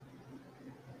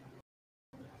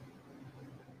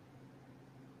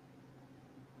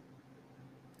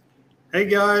Hey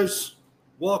guys,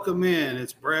 welcome in.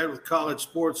 It's Brad with College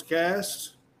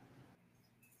SportsCast,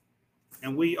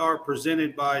 and we are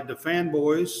presented by the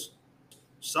Fanboys,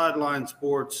 Sideline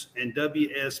Sports, and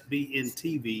WSBN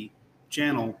TV,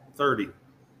 Channel 30.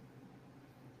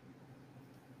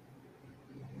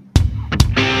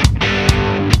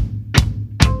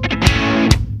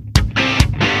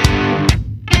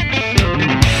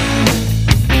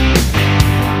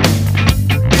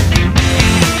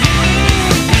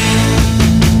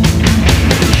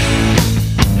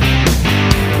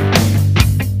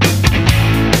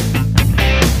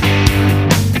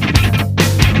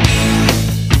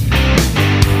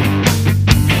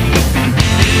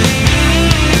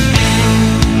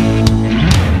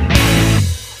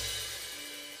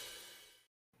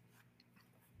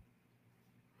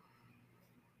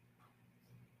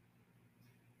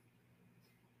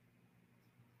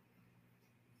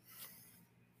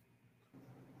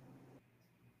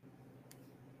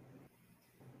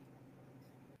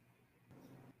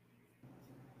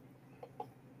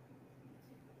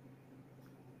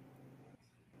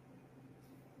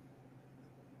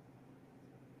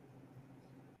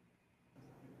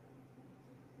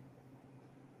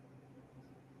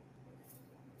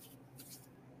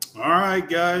 All right,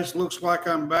 guys, looks like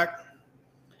I'm back.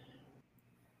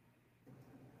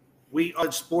 We are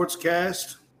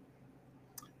SportsCast,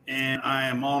 and I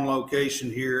am on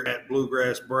location here at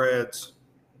Bluegrass Brad's.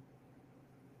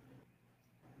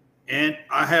 And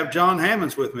I have Jon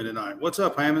Hammons with me tonight. What's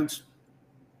up, Hammons?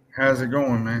 How's it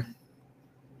going, man?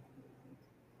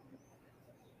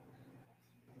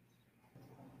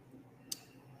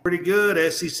 Pretty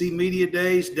good. SEC Media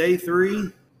Days, Day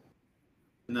 3.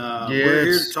 And, we're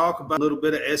here to talk about a little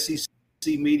bit of SEC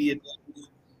Media Days.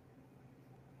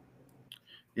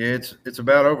 Yeah, it's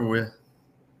about over with.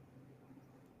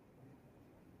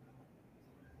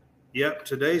 Yep,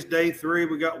 today's Day 3.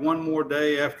 We got one more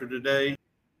day after today.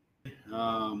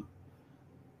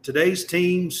 Today's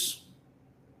teams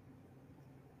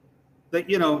that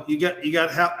you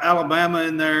got Alabama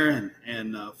in there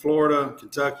and Florida,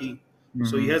 Kentucky. Mm-hmm.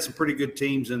 So you had some pretty good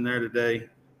teams in there today.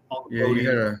 On the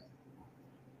podium.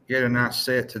 You had a nice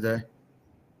set today.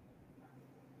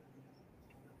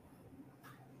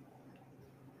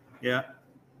 Yeah.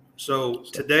 So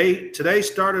today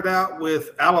started out with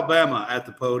Alabama at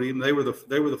the podium. They were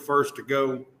the first to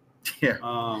go. Yeah.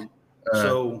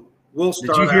 So we'll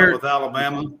start out with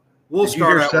Alabama. We'll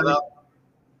start out with.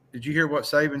 Did you hear what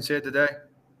Saban said today?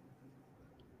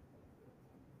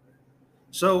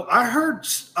 So I heard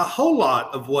a whole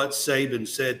lot of what Saban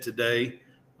said today.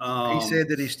 He said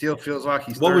that he still feels like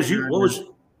he's.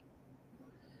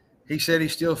 He said he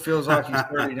still feels like he's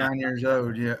 39 years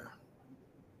old. Yeah.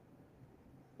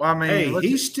 Well, I mean,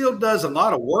 he still does a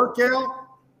lot of workout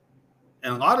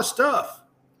and a lot of stuff.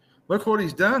 Look what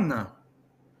he's done, though.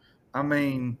 I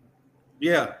mean,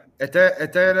 yeah. At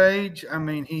that age, I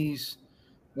mean, he's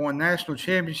won national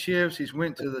championships. He's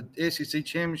went to the SEC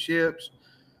championships.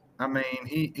 I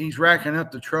mean, he's racking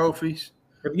up the trophies.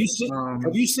 Have you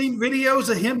seen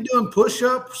videos of him doing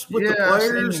push-ups with the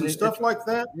players and stuff like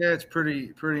that? Yeah, it's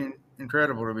pretty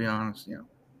incredible, to be honest. Yeah.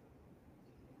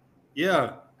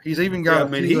 Yeah. He's even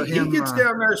got he gets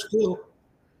down there still.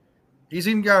 He's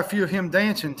even got a few of him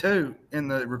dancing too in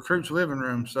the recruits' living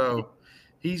room. So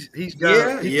he's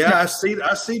got I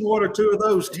seen one or two of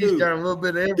those too. He's got a little bit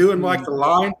of everything. Doing like the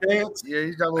line dance. Yeah,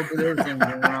 he's got a little bit of everything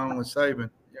going on with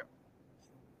Saban.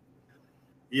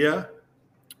 Yeah.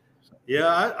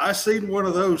 Yeah, I seen one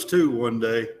of those too one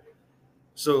day.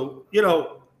 So,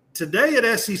 today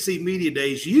at SEC Media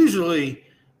Days, usually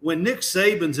when Nick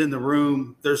Saban's in the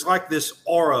room, there's like this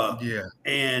aura. Yeah.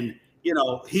 And,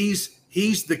 he's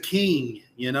the king,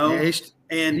 Yeah, he's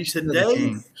today, the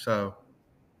king, so.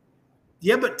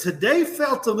 Yeah, but today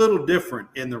felt a little different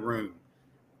in the room.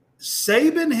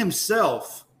 Saban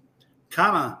himself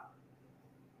kind of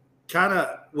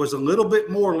was a little bit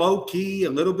more low key, a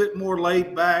little bit more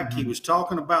laid back. Mm-hmm. He was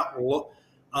talking about,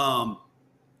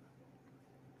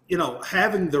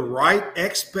 having the right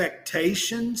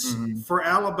expectations for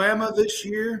Alabama this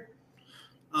year,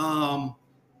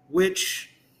 which,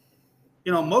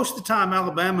 most of the time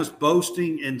Alabama's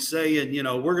boasting and saying,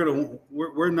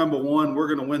 we're number one,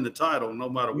 we're gonna win the title no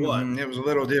matter what. It was a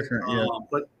little different, yeah.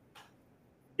 But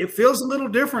it feels a little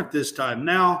different this time.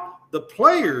 Now, the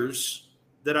players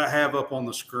that I have up on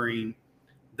the screen,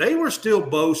 they were still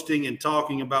boasting and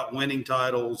talking about winning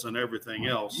titles and everything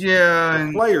else. Yeah,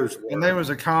 and players were. And there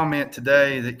was a comment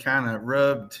today that kind of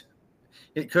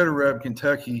could have rubbed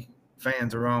Kentucky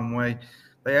fans the wrong way.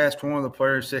 They asked one of the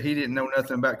players, said he didn't know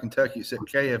nothing about Kentucky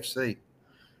except KFC.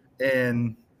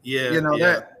 And,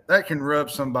 that that can rub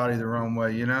somebody the wrong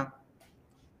way, you know.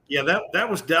 Yeah, that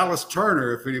was Dallas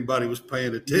Turner, if anybody was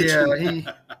paying attention.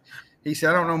 Yeah, he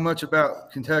said, I don't know much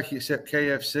about Kentucky except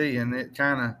KFC, and it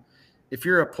kind of, if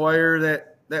you're a player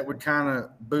that would kind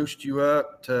of boost you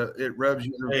up, it rubs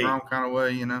you the wrong kind of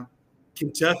way, you know.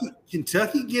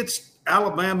 Kentucky gets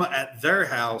Alabama at their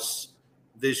house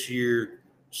this year,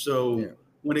 so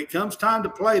when it comes time to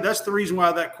play, that's the reason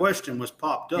why that question was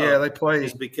popped up. Yeah, they play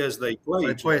is because they play.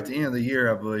 They play at the end of the year,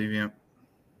 I believe. Yeah.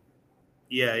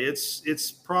 Yeah, it's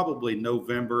probably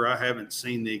November. I haven't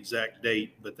seen the exact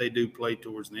date, but they do play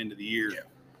towards the end of the year.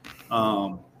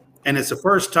 Yeah. And it's the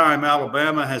first time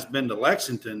Alabama has been to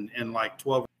Lexington in like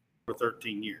 12 or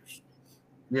 13 years.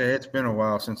 Yeah, it's been a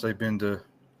while since they've been to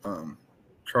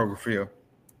Kroger Field.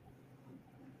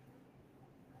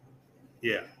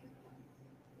 Yeah.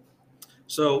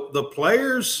 So the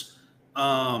players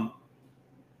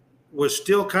was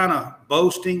still kind of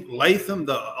boasting. Latham,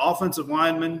 the offensive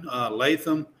lineman,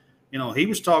 Latham, he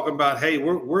was talking about, hey,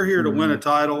 we're here to win a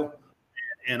title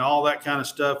and all that kind of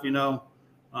stuff,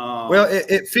 Well,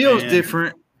 it feels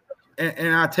different,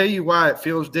 and I tell you why it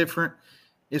feels different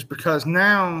is because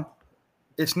now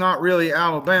it's not really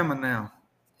Alabama now.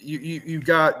 You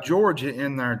got Georgia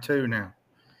in there too now.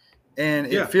 And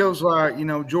it feels like,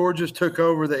 Georgia's took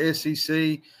over the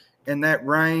SEC and that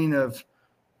reign of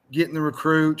getting the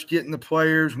recruits, getting the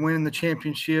players, winning the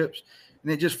championships.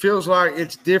 And it just feels like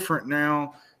it's different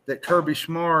now that Kirby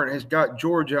Smart has got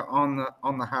Georgia on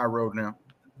the high road now.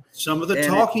 Some of the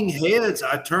talking heads,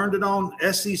 I turned it on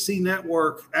SEC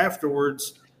Network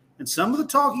afterwards, and some of the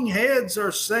talking heads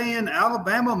are saying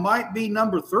Alabama might be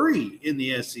number 3 in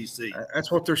the SEC.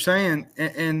 That's what they're saying.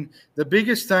 And the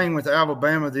biggest thing with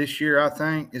Alabama this year, I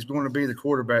think, is going to be the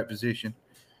quarterback position.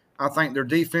 I think their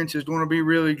defense is going to be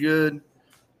really good.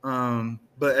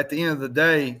 But at the end of the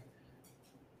day,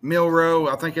 Milroe,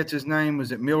 I think that's his name.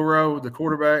 Was it Milroe, the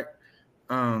quarterback?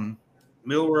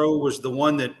 Milroe was the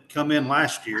one that come in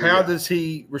last year. How does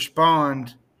he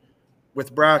respond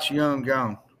with Bryce Young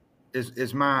gone?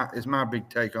 Is my big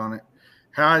take on it.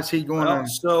 How is he going to?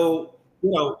 So,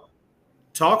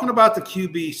 talking about the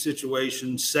QB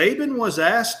situation, Saban was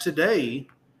asked today,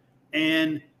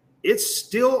 and it's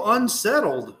still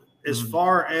unsettled as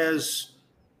far as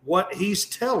what he's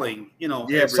telling,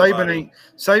 everybody.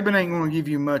 Saban ain't going to give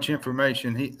you much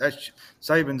information.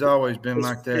 Saban's always been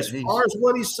like that. As far as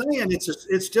what he's saying,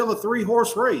 it's still a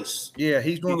 3-horse race. Yeah,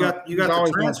 he's going. You got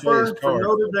the transfer from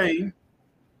Notre Dame.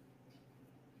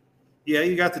 Yeah,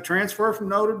 you got the transfer from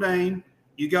Notre Dame.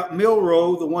 You got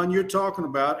Milroe, the one you're talking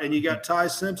about, and you got Ty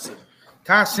Simpson.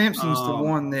 Ty Simpson's the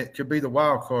one that could be the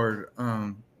wild card.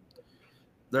 Well,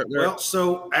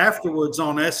 so afterwards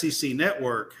on SEC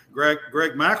Network, Greg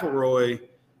McElroy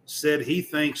said he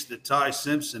thinks that Ty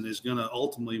Simpson is going to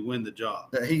ultimately win the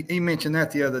job. He mentioned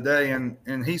that the other day,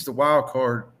 and he's the wild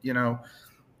card.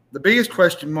 The biggest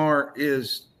question mark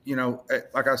is,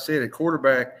 like I said, at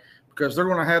quarterback, because they're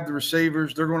going to have the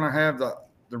receivers, they're going to have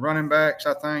the running backs.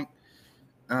 I think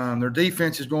their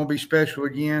defense is going to be special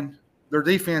again. Their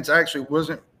defense actually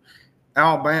wasn't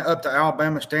up to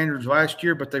Alabama standards last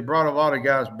year, but they brought a lot of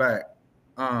guys back.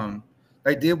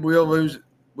 They did lose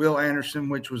Will Anderson,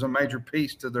 which was a major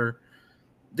piece to their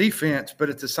defense, but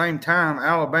at the same time,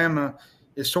 Alabama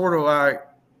is sort of like,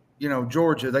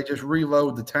 Georgia. They just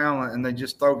reload the talent and they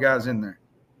just throw guys in there.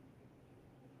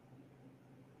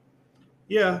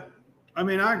 Yeah, I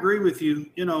mean, I agree with you.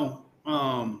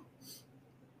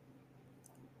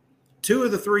 2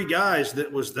 of the 3 guys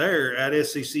that was there at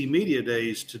SEC Media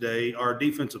Days today are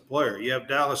defensive player. You have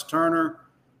Dallas Turner,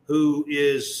 who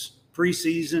is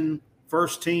preseason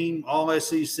first team All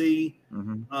SEC.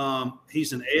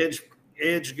 He's an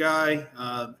edge guy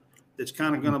that's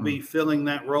kind of going to be filling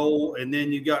that role. And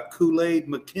then you got Kool-Aid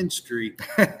McKinstry,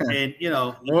 and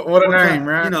what a name,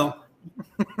 right?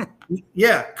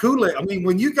 Yeah, Kool-Aid. I mean,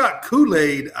 when you got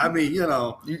Kool-Aid, I mean,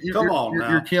 come on now.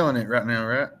 You're killing it right now,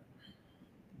 right?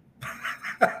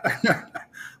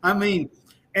 I mean,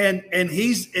 and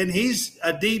he's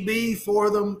a DB for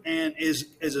them and is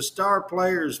a star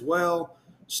player as well.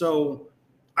 So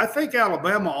I think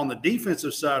Alabama on the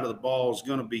defensive side of the ball is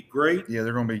going to be great. Yeah,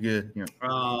 they're going to be good. Yeah.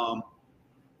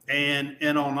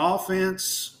 And on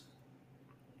offense,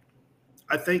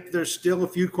 I think there's still a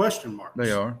few question marks.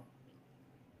 They are.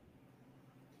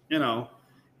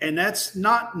 And that's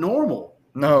not normal.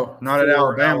 No, not at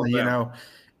Alabama,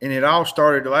 and it all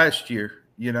started last year.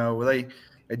 They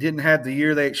didn't have the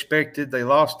year they expected. They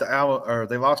lost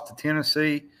to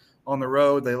Tennessee on the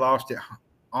road. They lost it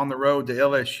on the road to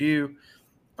LSU.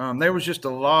 There was just a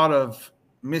lot of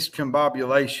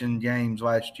miscombobulation games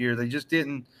last year. They just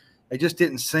didn't They just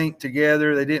didn't sync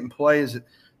together. They didn't play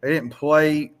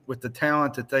with the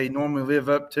talent that they normally live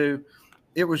up to.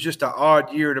 It was just an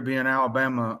odd year to be an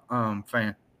Alabama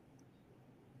fan.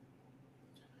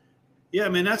 Yeah, I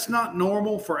mean, that's not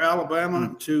normal for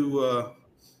Alabama to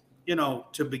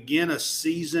begin a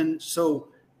season. So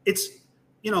it's,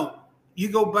 you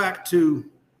go back to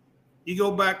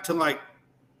like,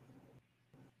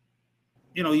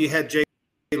 you had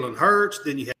Jalen Hurts,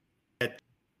 then you had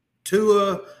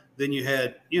Tua, then you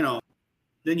had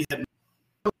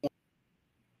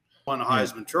won a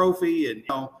Heisman Trophy,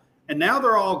 and now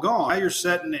they're all gone. Now you're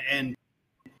sitting and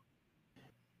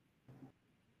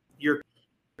you're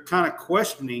kind of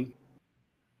questioning,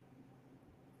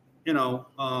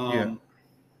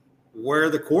 where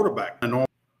the quarterback, a normal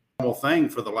thing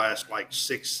for the last like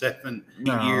 6, 7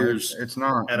 years. It's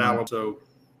not at Alabama.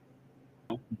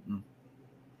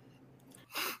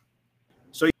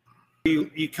 So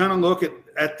you kind of look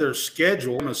at their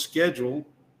schedule,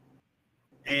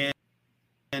 and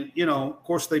of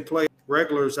course they play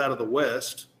regulars out of the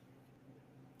West.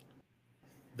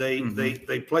 They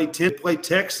play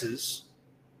Texas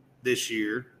this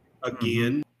year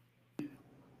again,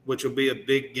 which will be a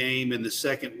big game in the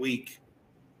second week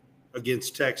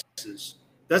against Texas.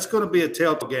 That's going to be a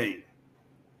telltale game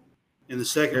in the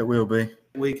second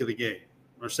week of the game,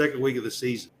 or second week of the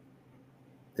season.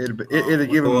 It'll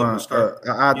give them an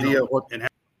idea and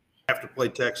have to play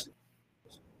Texas.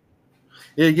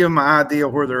 It'll give them an idea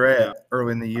where they're at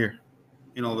early in the year.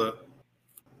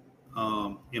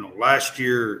 Last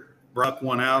year Brock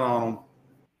won out on them.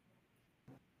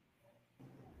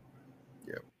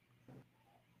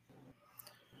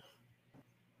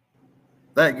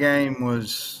 That game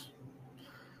was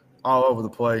all over the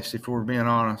place, if we're being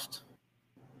honest,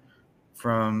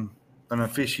 from an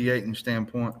officiating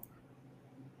standpoint.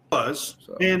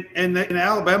 And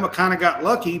Alabama kind of got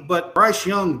lucky, but Bryce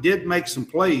Young did make some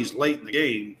plays late in the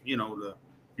game. He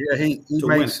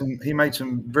made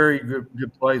some very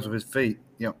good plays with his feet.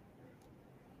 Yep.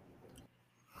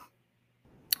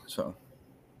 So.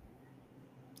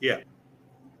 Yeah,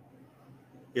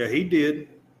 he did.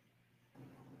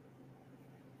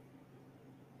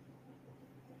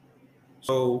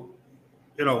 So,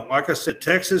 like I said,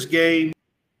 Texas game.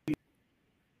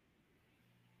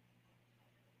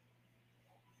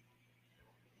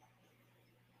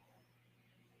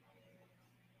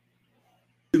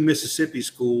 Mississippi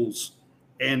schools,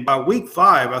 and by week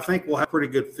 5, I think we'll have a pretty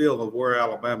good feel of where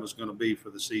Alabama's going to be for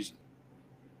the season.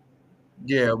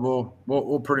 Yeah,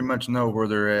 we'll pretty much know where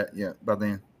they're at by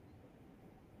then.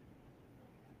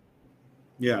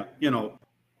 Yeah,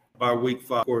 by week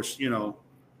 5, of course,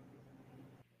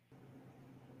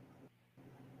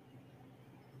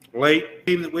 late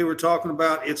game that we were talking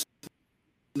about, it's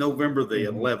November the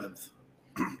 11th.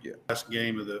 Last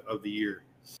game of the year.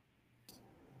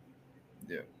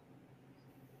 Yeah.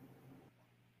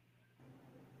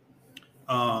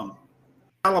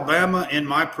 Alabama in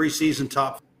my preseason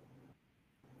top.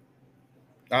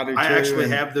 I do too. I actually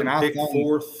have them picked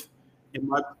 4th in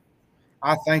my.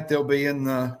 I think they'll be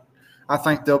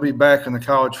back in the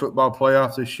college football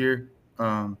playoff this year.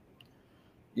 I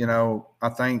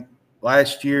think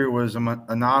last year was an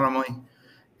anomaly.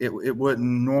 It wasn't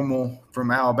normal from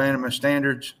Alabama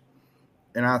standards,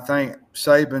 and I think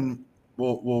Saban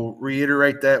will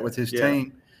reiterate that with his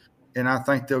team, and I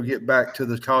think they'll get back to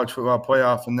the college football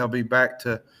playoff, and they'll be back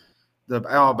to the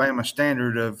Alabama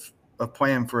standard of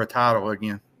playing for a title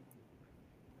again.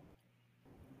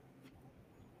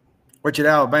 Which at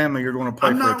Alabama, you're going to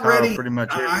play for a title pretty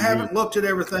much every year. I haven't looked at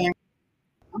everything.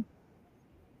 I'm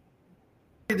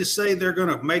ready to say they're going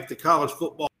to make the college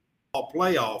football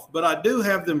playoff, but I do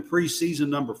have them preseason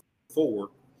number 4.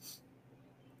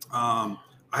 I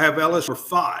have LSU for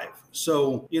 5.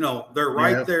 So, they're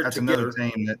right there that's together.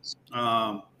 Another team that's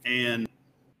and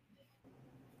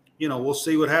we'll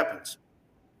see what happens.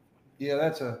 Yeah,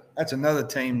 that's another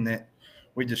team that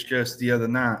we discussed the other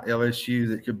night, LSU,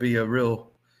 that could be a real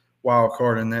wild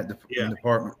card in that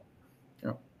department.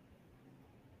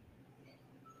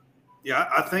 Yeah,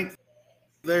 I think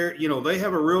they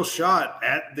have a real shot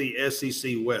at the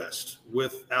SEC West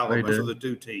with Alabama for the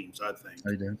 2 teams, I think.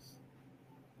 They do.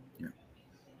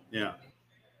 Yeah.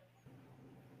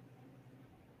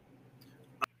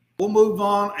 We'll move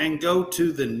on and go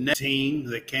to the next team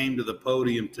that came to the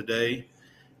podium today.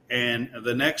 And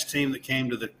the next team that came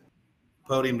to the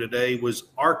podium today was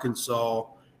Arkansas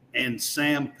and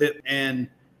Sam Pittman. And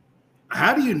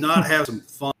how do you not have some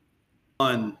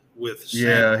fun with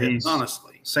Sam Pittman,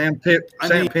 honestly? Sam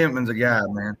Pittman's a guy,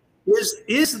 man.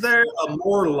 Is there a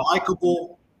more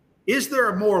likable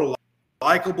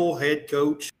head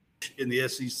coach in the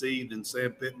SEC than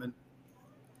Sam Pittman?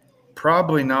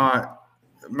 Probably not.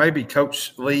 Maybe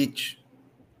Coach Leach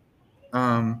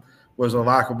was a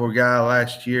likable guy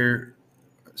last year.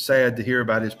 Sad to hear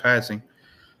about his passing.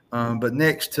 But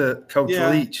next to Coach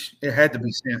Leach, it had to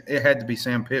be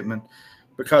Sam Pittman,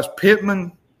 because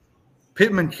Pittman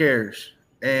cares,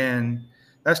 and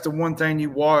that's the one thing you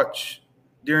watch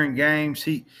during games.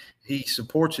 He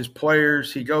supports his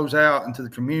players. He goes out into the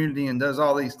community and does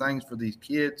all these things for these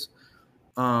kids.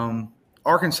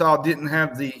 Arkansas didn't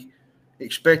have the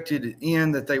expected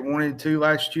end that they wanted to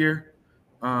last year.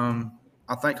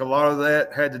 I think a lot of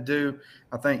that had to do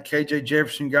 – I think KJ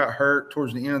Jefferson got hurt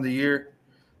towards the end of the year.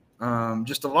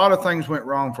 Just a lot of things went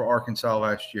wrong for Arkansas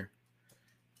last year.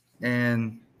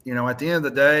 And, at the end of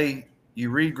the day, you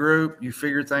regroup, you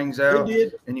figure things out,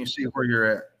 and you see where you're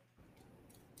at.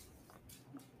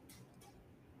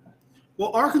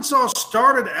 Well, Arkansas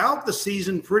started out the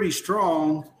season pretty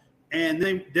strong, and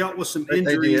they dealt with some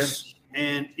injuries.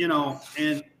 And,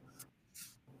 and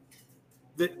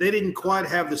they didn't quite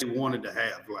have this they wanted to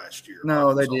have last year.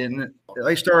 No, they didn't.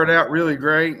 They started out really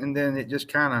great, and then it just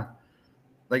kind of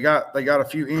they got a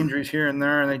few injuries here and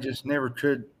there, and they just never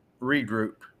could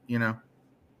regroup,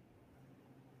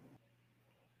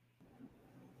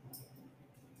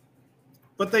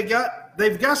 But they've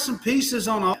got some pieces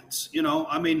on offense,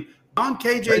 on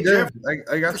KJ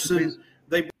Jefferson.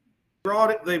 They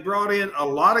brought in a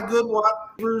lot of good wide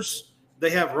receivers. They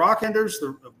have Rock Enders,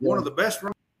 one of the best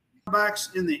running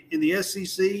backs in the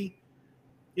SEC.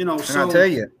 And so I tell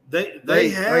you, they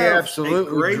have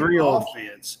absolutely a great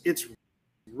offense. It's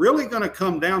really going to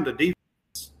come down to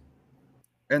defense.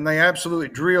 And they absolutely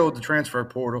drilled the transfer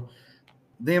portal.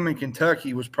 Them and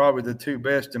Kentucky was probably the two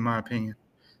best, in my opinion,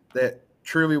 that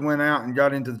truly went out and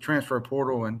got into the transfer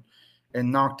portal and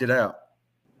knocked it out.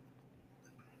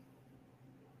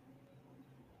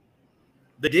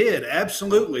 They did,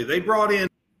 absolutely. They brought in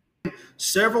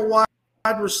several wide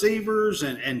receivers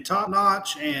and top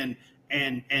notch and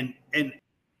a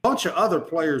bunch of other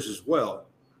players as well.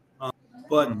 I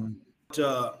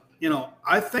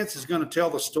think this is going to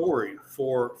tell the story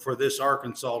for this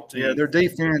Arkansas team. Yeah, their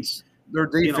defense is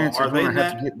going to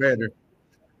have to get better.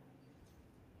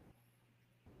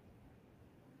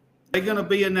 They're going to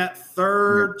be in that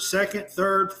second,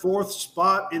 third, fourth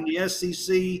spot in the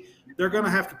SEC. They're going to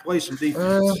have to play some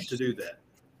defense to do that.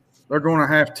 They're going to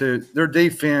have to. Their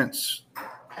defense,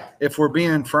 if we're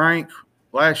being frank,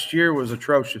 last year was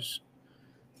atrocious.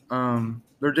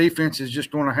 Their defense is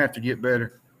just going to have to get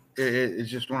better. It's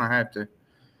just going to have to.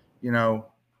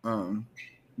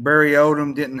 Barry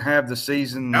Odom didn't have the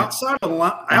season outside of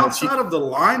the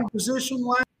line position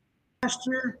last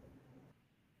year.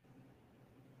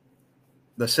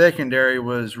 The secondary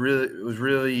was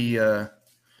really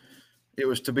it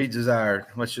was to be desired.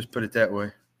 Let's just put it that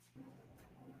way.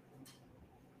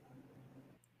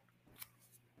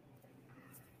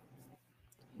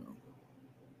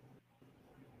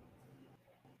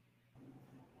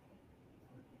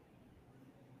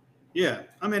 Yeah,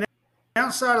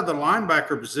 outside of the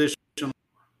linebacker position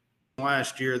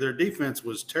last year, their defense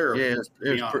was terrible. Yeah,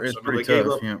 it's pretty they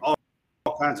tough. gave up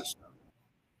all kinds of stuff.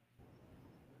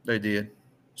 They did.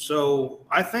 So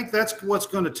I think that's what's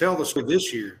going to tell the story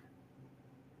this year.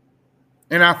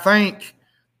 And I think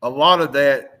a lot of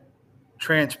that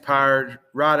transpired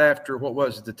right after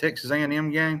the Texas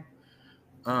A&M game,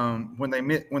 when they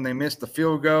missed the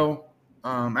field goal.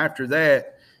 After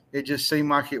that, it just seemed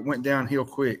like it went downhill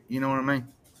quick. You know what I mean?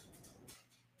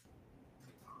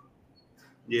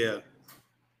 Yeah.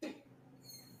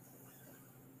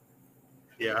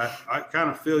 Yeah, I kind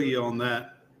of feel you on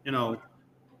that,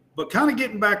 But kind of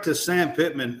getting back to Sam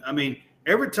Pittman,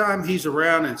 every time he's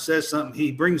around and says something,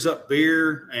 he brings up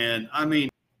beer. And,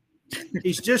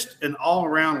 he's just an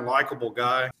all-around likable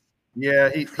guy. Yeah,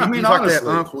 he's honestly, like that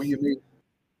uncle you meet.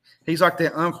 He's like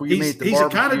that uncle you meet at the barbecue. He's the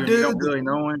kind of dude you don't really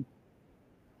know him.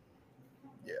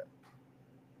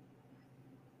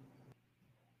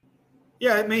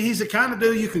 Yeah, he's the kind of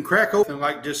dude you can crack open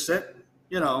and just sit,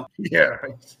 Yeah.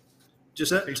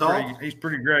 Just sit and talk. He's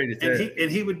pretty great at that.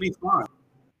 And he would be fine.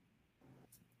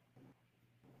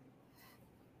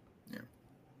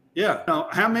 Yeah. Now,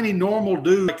 how many normal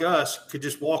dudes like us could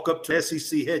just walk up to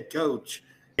SEC head coach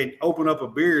and open up a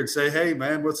beer and say, "Hey,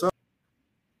 man, what's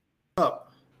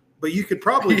up?" But you could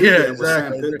probably do that exactly. with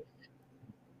Sam Pittman.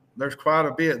 There's quite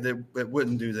a bit that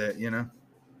wouldn't do that,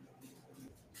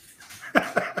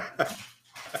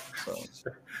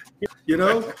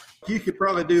 You could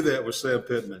probably do that with Sam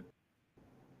Pittman.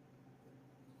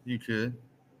 You could.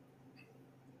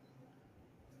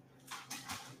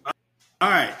 All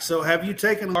right. So have you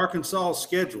taken Arkansas'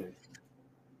 schedule?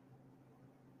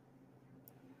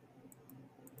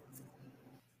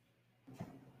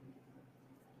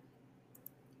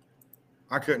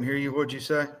 I couldn't hear you. What'd you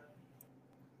say?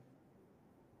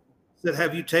 Said,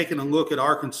 have you taken a look at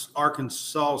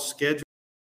Arkansas's schedule?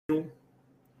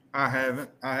 I haven't.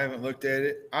 I haven't looked at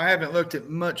it. I haven't looked at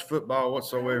much football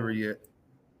whatsoever yet.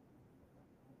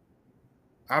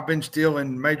 I've been still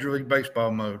in Major League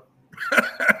Baseball mode.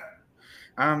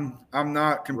 I'm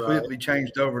not completely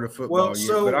changed over to football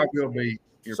yet, but I will be.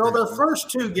 So their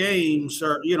first two games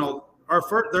are,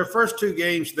 their first two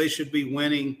games they should be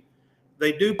winning.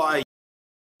 They do by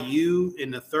you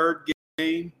in the third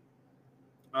game,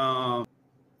 and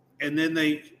then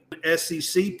they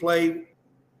SEC play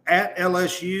at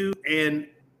LSU and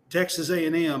Texas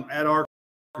A&M at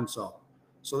Arkansas.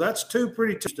 So that's two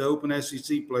pretty tough to open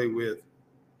SEC play with.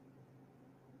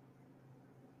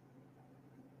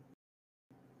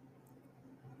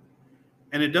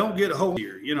 And it don't get a whole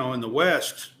year. In the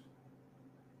West,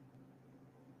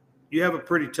 you have a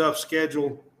pretty tough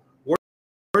schedule.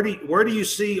 Where do you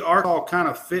see Arkansas kind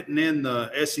of fitting in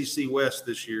the SEC West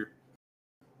this year?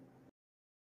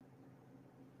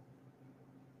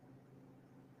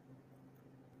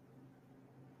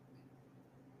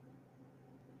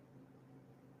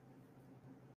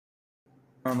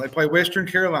 They play Western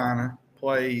Carolina,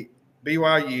 play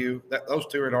BYU. Those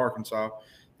two are at Arkansas.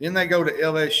 Then they go to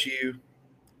LSU.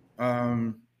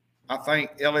 I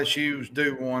think LSU's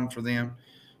due one for them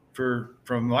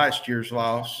from last year's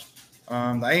loss.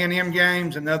 The A&M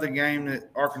game's another game that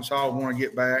Arkansas want to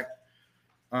get back.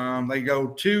 They go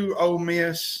to Ole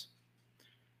Miss.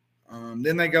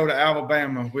 Then they go to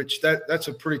Alabama, which that's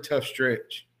a pretty tough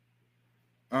stretch.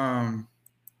 And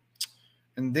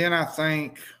then I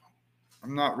think –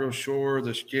 I'm not real sure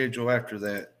the schedule after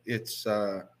that. It's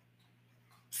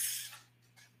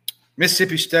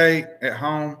Mississippi State at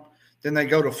home. Then they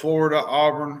go to Florida,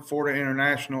 Auburn, Florida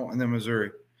International, and then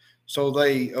Missouri. So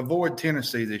they avoid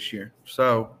Tennessee this year.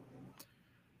 So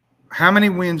how many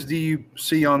wins do you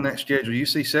see on that schedule? You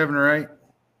see 7 or 8?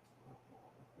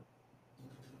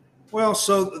 Well,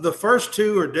 so the first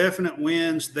two are definite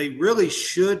wins. They really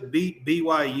should beat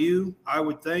BYU, I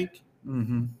would think.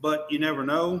 Mm-hmm. But you never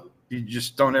know. You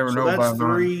just don't ever know. That's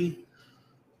 3.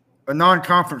 A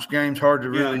non-conference game's hard to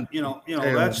really.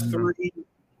 That's 3.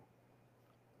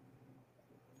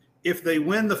 If they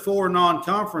win the 4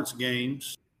 non-conference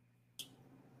games,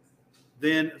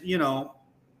 then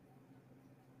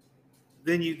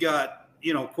then you got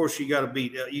of course you got to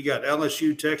beat. You got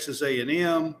LSU, Texas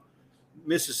A&M,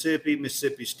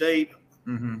 Mississippi State,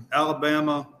 mm-hmm.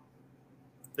 Alabama.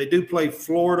 They do play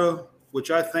Florida, which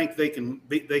I think they can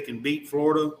beat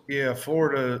Florida. Yeah,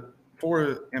 Florida,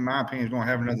 in my opinion, is going to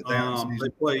have another down season.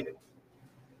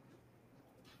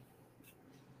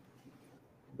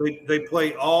 They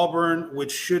play Auburn,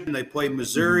 which shouldn't. They play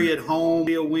Missouri mm-hmm. at home,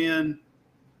 be a win.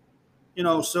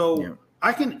 So yeah.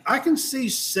 I can see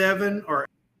 7 or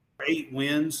 8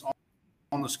 wins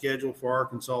on the schedule for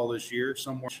Arkansas this year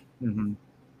somewhere. Mm-hmm.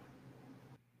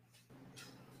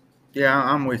 Yeah,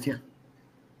 I'm with you.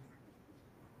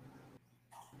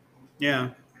 Yeah.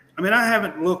 I mean, I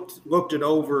haven't looked it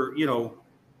over,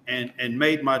 and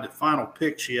made my final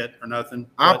picks yet or nothing.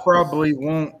 I probably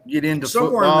won't get into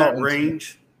somewhere football. In that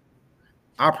range.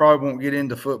 I probably won't get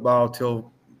into football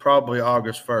till probably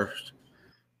August 1st.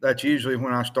 That's usually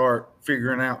when I start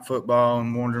figuring out football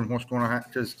and wondering what's going to happen.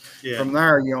 Because from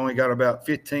there, you only got about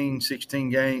 16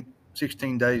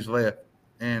 days left.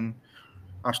 And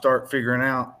I start figuring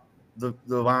out the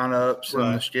lineups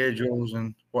and the schedules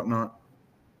and whatnot.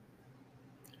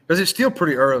 Because it's still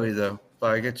pretty early, though.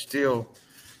 Like, it's still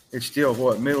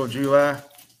what, middle of July?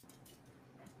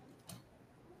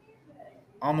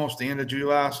 Almost the end of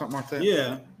July, something like that?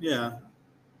 Yeah.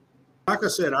 Like I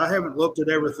said, I haven't looked at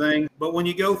everything. But when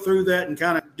you go through that and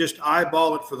kind of just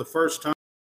eyeball it for the first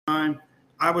time,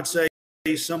 I would say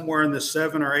somewhere in the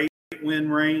 7 or 8 win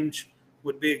range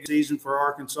would be a good season for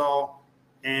Arkansas.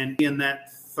 And in that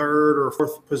 3rd or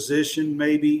 4th position,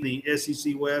 maybe, in the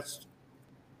SEC West.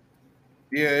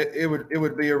 Yeah, it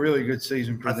would be a really good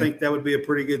season for them. I think that would be a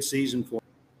pretty good season for them.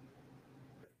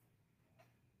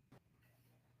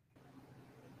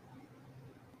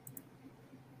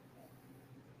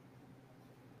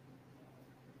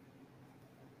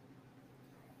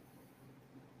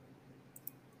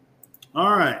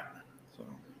 All right.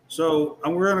 So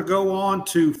we're going to go on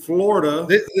to Florida.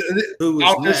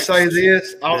 I'll just say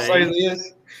this. I'll say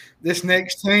this. This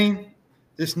next team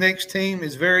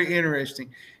is very interesting.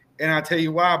 And I'll tell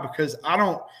you why, because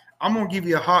I'm going to give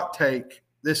you a hot take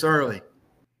this early.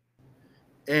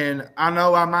 And I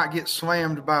know I might get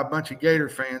slammed by a bunch of Gator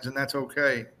fans, and that's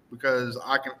okay because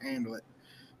I can handle it.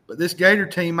 But this Gator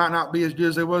team might not be as good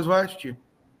as it was last year.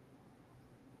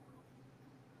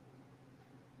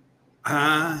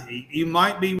 You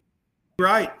might be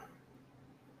right.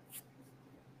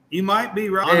 You might be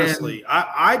right. Honestly,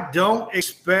 I don't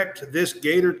expect this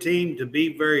Gator team to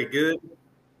be very good.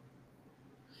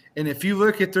 And if you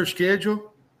look at their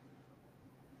schedule,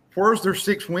 where's their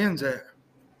 6 wins at?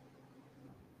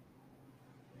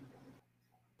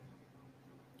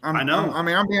 I know.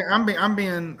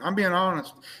 I'm being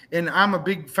honest, and I'm a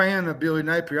big fan of Billy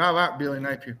Napier. I like Billy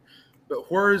Napier,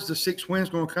 but where is the 6 wins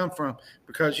going to come from?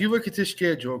 Because you look at this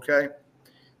schedule, okay?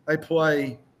 They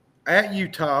play at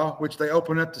Utah, which they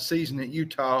open up the season at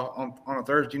Utah on a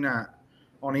Thursday night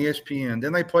on ESPN.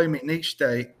 Then they play McNeese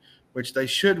State, which they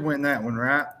should win that one,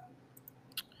 right?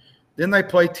 Then they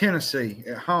play Tennessee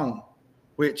at home,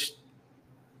 which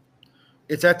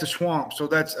it's at the Swamp, so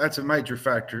that's a major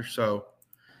factor. So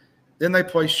then they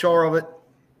play Charlotte,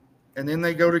 and then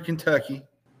they go to Kentucky.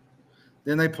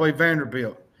 Then they play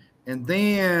Vanderbilt. And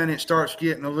then it starts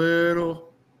getting a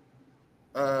little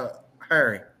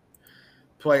hairy.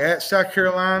 Play at South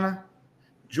Carolina,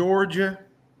 Georgia,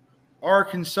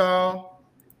 Arkansas,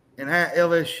 and at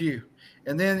LSU.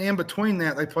 And then in between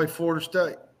that, they play Florida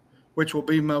State, which will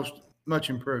be much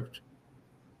improved.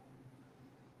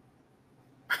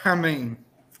 I mean,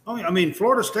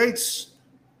 Florida State's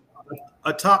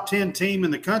a top 10 team in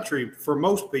the country for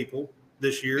most people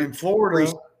this year. And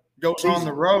Florida goes on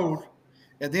the road,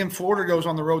 and then Florida goes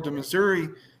on the road to Missouri,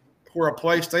 where a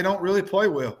place they don't really play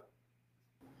well.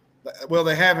 Well,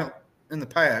 they haven't in the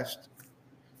past.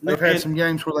 They've had some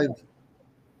games where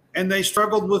they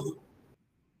struggled with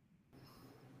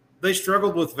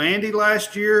Vandy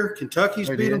last year. Kentucky's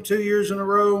beat them 2 years in a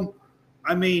row.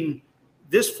 I mean,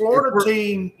 this Florida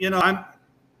team, being honest,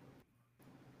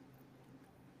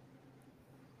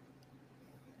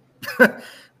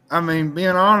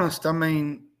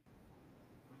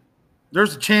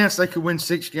 there's a chance they could win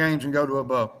 6 games and go to a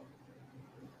bowl.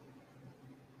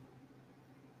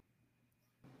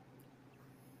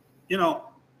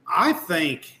 I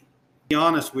think, to be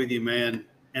honest with you, man,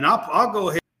 and I'll go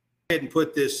ahead and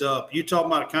put this up. You talking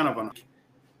about kind of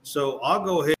so I'll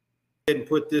go ahead and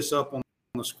put this up on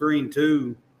the screen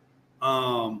too.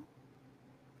 My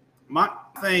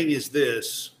thing is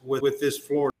this with this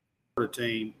Florida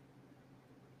team.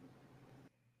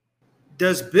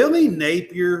 Does Billy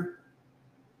Napier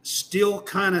still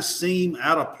kind of seem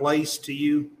out of place to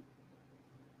you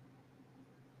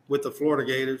with the Florida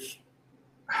Gators?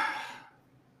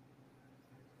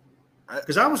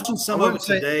 Because I was watching some of it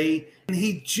today, and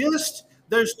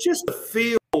there's just a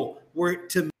feel where,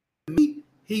 to me,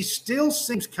 he still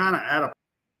seems kind of out of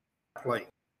place.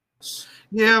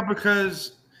 Yeah,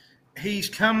 because he's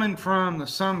coming from the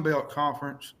Sun Belt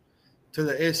Conference to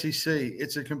the SEC.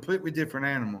 It's a completely different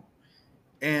animal.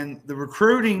 And the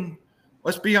recruiting,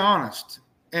 let's be honest,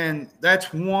 and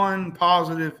that's one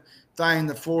positive thing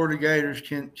the Florida Gators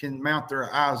can mount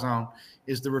their eyes on,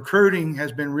 is the recruiting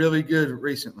has been really good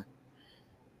recently.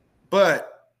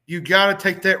 But you got to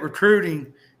take that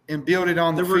recruiting and build it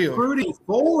on the field. The recruiting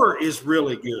for is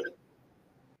really good.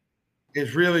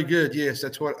 It's really good. Yes,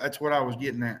 that's what I was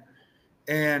getting at.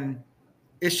 And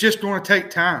it's just going to take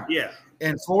time. Yeah.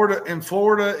 And Florida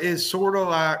is sort of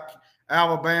like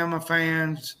Alabama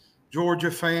fans,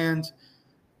 Georgia fans.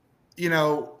 They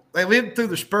lived through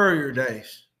the Spurrier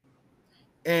days.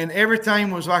 And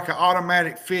everything was like an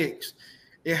automatic fix.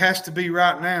 It has to be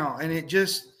right now. And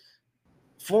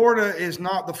Florida is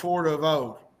not the Florida of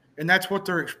old, and that's what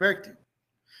they're expecting.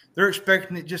 They're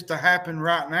expecting it just to happen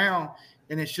right now,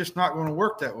 and it's just not going to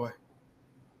work that way.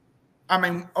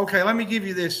 Okay, let me give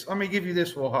you this. Let me give you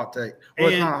this little hot take. Well,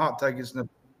 it's not a hot take.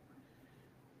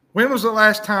 When was the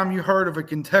last time you heard of a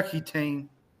Kentucky team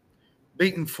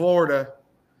beating Florida?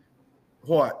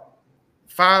 What?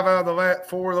 4 of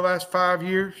the last 5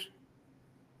 years?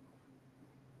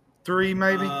 3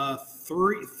 maybe?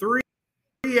 Three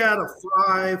out of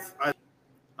 5,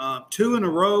 2 in a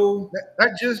row.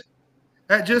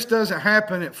 That just doesn't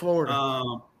happen at Florida.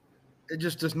 It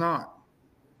just does not.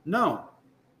 No,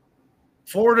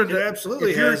 Florida. It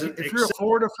absolutely hasn't. If you're a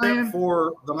Florida fan,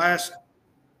 for the last.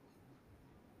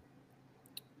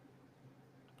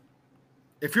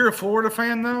 If you're a Florida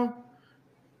fan, though,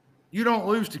 you don't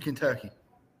lose to Kentucky.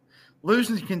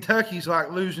 Losing to Kentucky is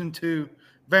like losing to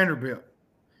Vanderbilt.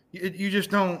 You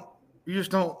just don't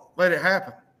let it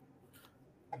happen.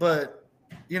 But,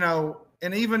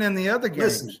 and even in the other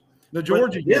games, the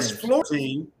Georgia games.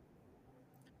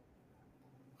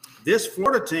 This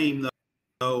Florida team,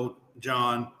 though,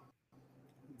 John,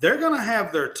 they're going to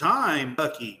have their time,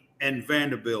 Kentucky and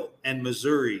Vanderbilt and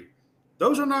Missouri.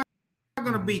 Those are not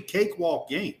going to be cakewalk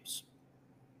games.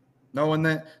 Knowing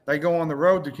that they go on the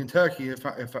road to Kentucky, if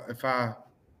I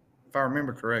if I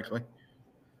remember correctly.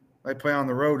 They play on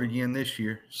the road again this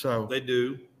year. So They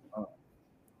do.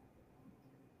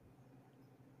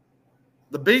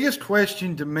 The biggest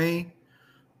question to me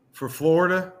for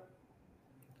Florida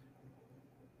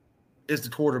is the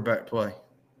quarterback play.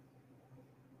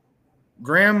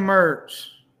 Graham Mertz,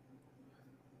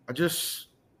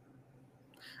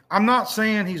 I'm not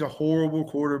saying he's a horrible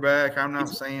quarterback. I'm not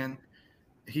saying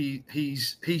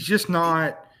he's just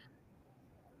not.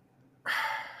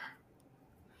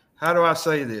 How do I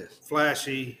say this?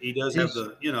 Flashy. He does have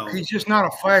the, He's just not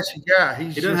a flashy guy.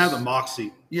 He doesn't have the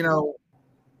moxie.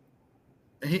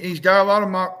 He's got a lot of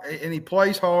and he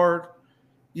plays hard,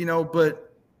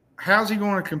 but how's he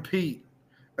going to compete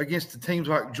against the teams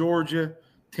like Georgia,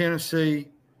 Tennessee,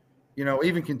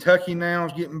 even Kentucky now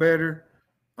is getting better.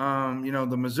 The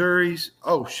Missouris.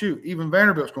 Oh, shoot, even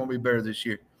Vanderbilt's going to be better this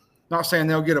year. Not saying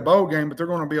they'll get a bowl game, but they're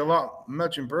going to be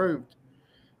much improved.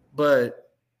 But,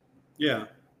 yeah,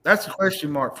 that's a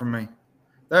question mark for me.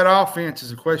 That offense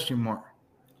is a question mark.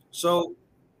 So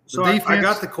I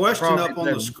got the question up on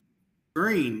the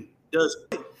screen.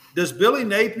 Does Billy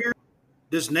Napier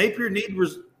need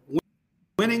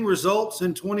winning results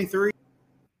in 23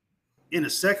 in a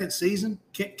second season?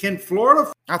 Can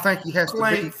Florida? I think he has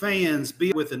to fans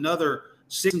be with another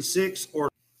 6-6 or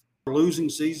losing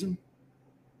season.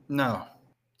 No,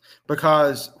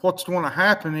 because what's going to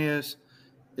happen is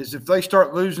if they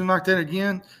start losing like that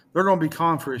again, they're going to be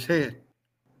calling for his head.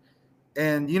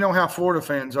 And you know how Florida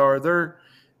fans are.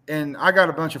 And I got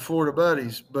a bunch of Florida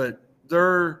buddies, but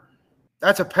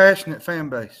that's a passionate fan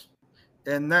base,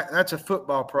 and that's a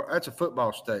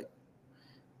football state.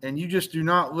 And you just do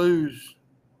not lose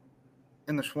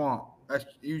in the swamp.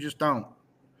 You just don't,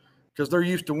 because they're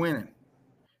used to winning.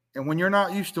 And when you're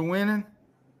not used to winning,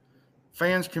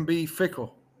 fans can be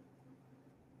fickle.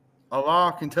 A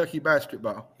la Kentucky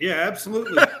basketball. Yeah,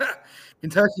 absolutely.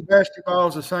 Kentucky basketball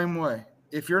is the same way.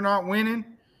 If you're not winning,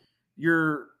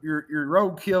 you're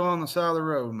roadkill on the side of the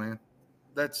road, man.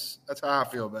 That's how I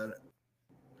feel about it.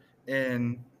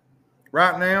 And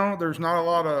right now, there's not a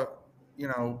lot of,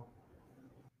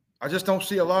 I just don't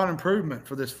see a lot of improvement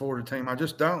for this Florida team. I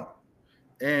just don't.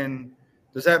 And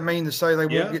does that mean to say they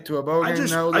won't get to a bowl game?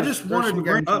 No, I just wanted to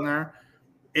bring up there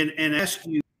and ask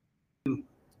you,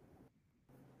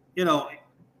 I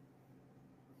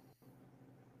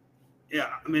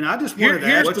just wanted to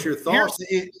ask what your thoughts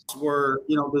were.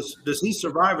 Does he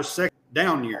survive a second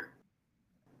down year?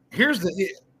 Here's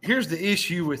the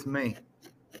issue with me.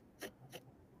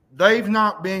 They've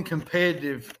not been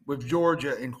competitive with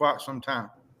Georgia in quite some time.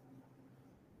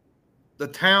 The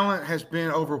talent has been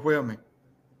overwhelming.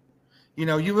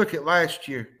 You look at last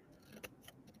year,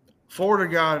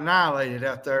 Florida got annihilated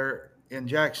out there in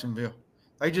Jacksonville.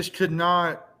 They just could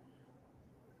not,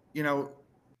 they're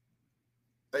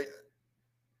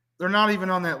not even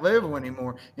on that level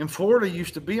anymore. And Florida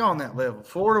used to be on that level.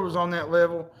 Florida was on that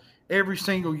level every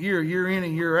single year in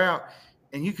and year out.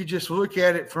 And you could just look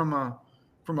at it from a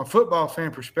football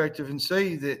fan perspective and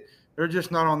see that they're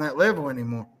just not on that level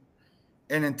anymore.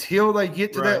 And until they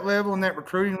get to that level and that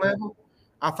recruiting level,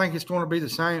 I think it's going to be the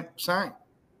same.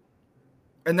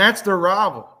 And that's their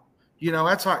rival.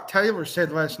 That's like Taylor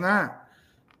said last night.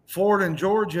 Florida and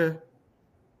Georgia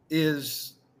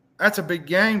that's a big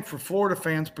game for Florida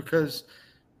fans because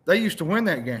they used to win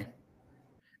that game.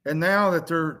 And now that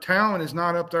their talent is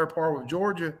not up there par with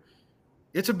Georgia,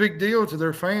 it's a big deal to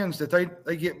their fans that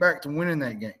they get back to winning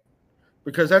that game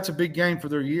because that's a big game for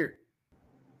their year.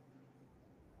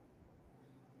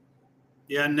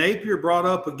 Yeah, Napier brought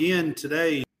up again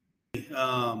today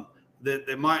that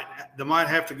they might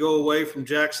have to go away from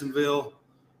Jacksonville.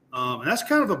 And that's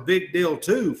kind of a big deal,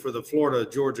 too, for the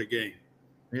Florida-Georgia game.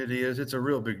 It is. It's a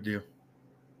real big deal.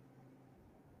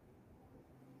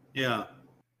 Yeah.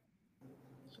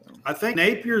 I think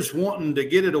Napier's wanting to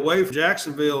get it away from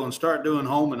Jacksonville and start doing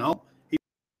home and home. He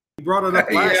brought it up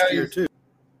last year, too.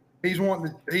 He's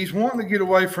wanting to get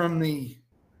away from the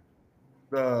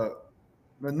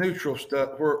neutral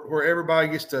stuff where everybody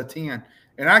gets to attend.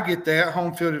 And I get that,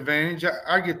 home field advantage.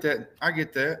 I get that.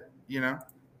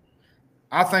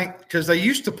 I think because they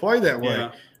used to play that way.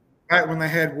 Yeah. Back when they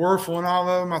had Werfel and all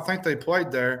of them, I think they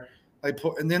played there.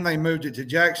 And then they moved it to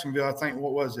Jacksonville. I think,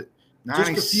 what was it,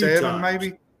 97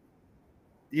 maybe?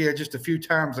 Yeah, just a few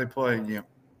times they played, yeah.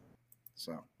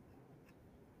 So.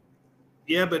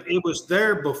 Yeah, but it was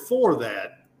there before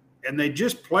that, and they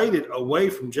just played it away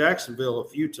from Jacksonville a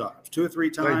few times, 2 or 3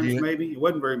 times maybe. It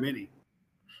wasn't very many.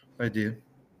 They did.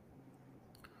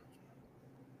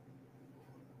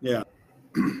 Yeah.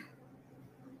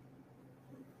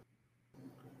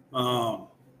 But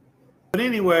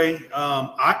anyway,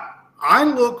 I I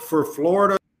look for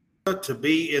Florida to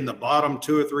be in the bottom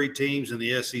 2 or 3 teams in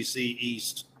the SEC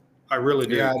East. I really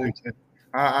do. Yeah, I do too.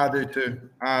 I do too.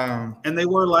 And they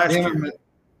were last year.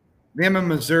 Them and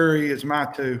Missouri is my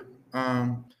 2.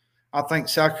 I think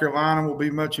South Carolina will be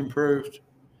much improved.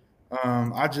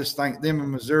 I just think them and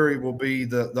Missouri will be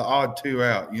the odd 2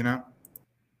 out, you know?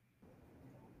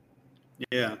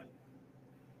 Yeah.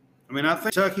 I mean, I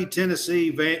think Kentucky,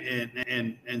 Tennessee,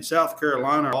 and South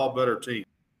Carolina are all better teams.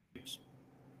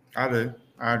 I do.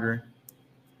 I agree.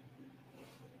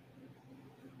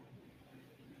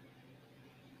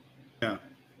 Yeah.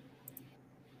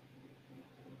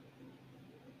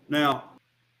 Now,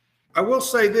 I will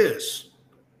say this.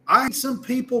 I had some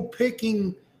people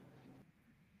picking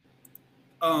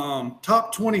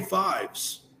top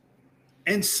 25s.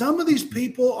 And some of these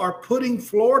people are putting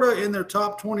Florida in their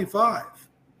top 25.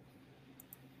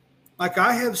 Like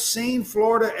I have seen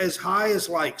Florida as high as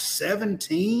like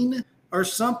 17 or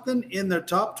something in their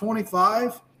top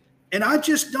 25. And I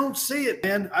just don't see it,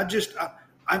 man. I've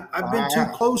been too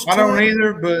close to it. I don't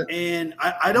either, but and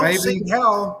I don't see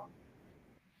how.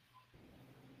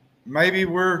 Maybe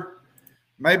we're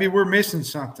missing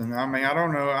something. I mean, I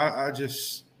don't know.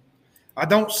 I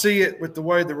don't see it with the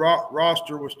way the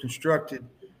roster was constructed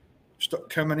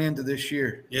coming into this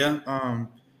year. Yeah.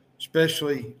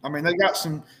 Especially, I mean, they got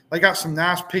some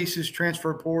nice pieces,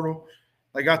 transfer portal.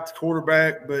 They got the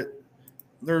quarterback, but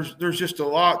there's just a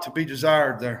lot to be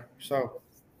desired there. So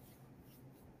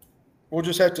we'll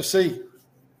just have to see.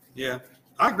 Yeah,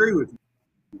 I agree with you.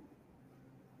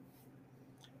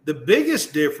 The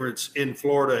biggest difference in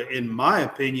Florida, in my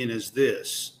opinion, is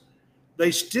this.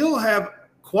 They still have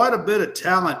quite a bit of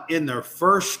talent in their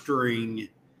first string.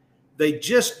 They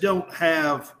just don't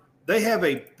have – they have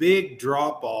a big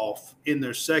drop-off in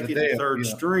their second and third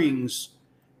strings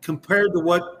compared to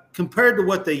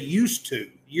what they used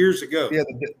to years ago. Yeah,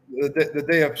 the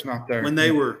depth's not there. When they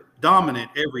were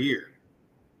dominant every year.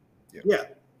 Yeah.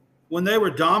 When they were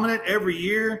dominant every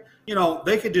year, you know,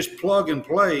 they could just plug and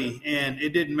play, and it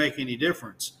didn't make any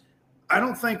difference. I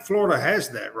don't think Florida has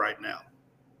that right now.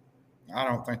 I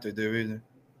don't think they do either.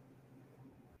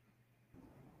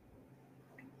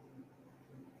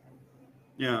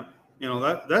 Yeah, you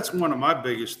know, that's one of my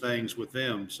biggest things with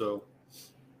them. So,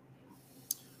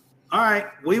 all right,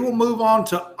 we will move on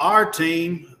to our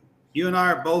team. You and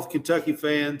I are both Kentucky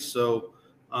fans, so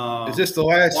is this the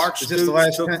last? Mark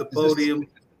Stoops took the podium.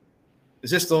 Is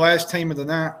this the last team of the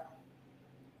night?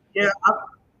 Yeah,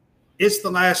 it's the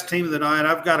last team of the night.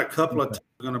 I've got a couple of teams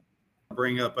I'm going to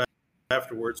bring up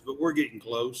afterwards, but we're getting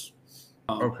close.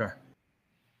 Okay.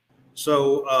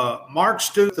 So Mark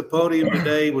Stoops, the podium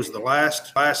today, was the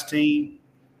last team,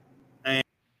 and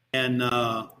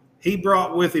he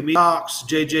brought with him Cox,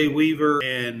 J.J. Weaver,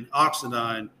 and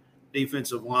Oxendine,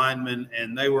 defensive linemen,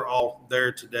 and they were all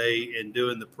there today and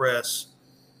doing the press.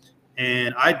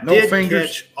 And I did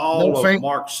catch all of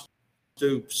Mark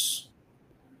Stoops.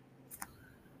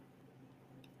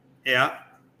 Yeah.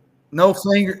 No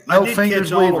fingers. I did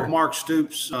catch all of Mark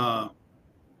Stoops.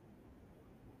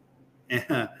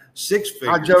 6 fingers.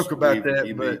 I joke about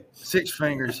that, but 6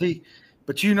 fingers.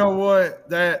 But you know what?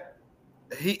 That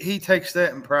he takes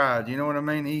that in pride. You know what I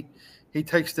mean? He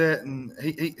takes that and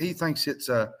he thinks it's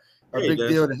a big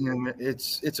deal to him.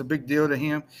 It's a big deal to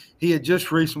him. He had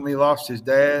just recently lost his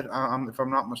dad, if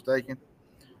I'm not mistaken.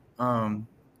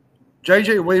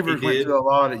 J.J. Weaver's went through a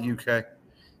lot at UK,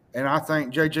 and I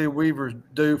think J.J. Weaver's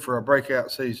due for a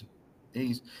breakout season.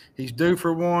 He's due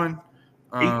for one.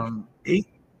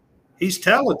 He's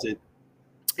talented.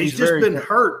 He's just been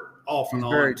hurt off and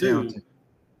on too. Talented.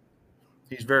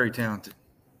 He's very talented.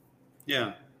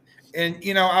 Yeah. And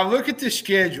you know, I look at the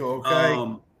schedule.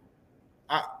 Okay.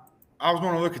 I was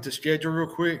going to look at the schedule real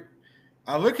quick.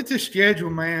 I look at the schedule,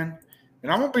 man,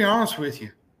 and I'm going to be honest with you.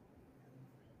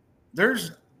 This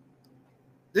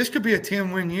could be a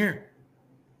 10-win year.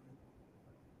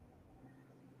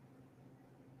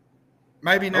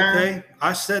 Maybe 9. Okay,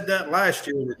 I said that last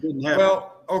year and it didn't happen.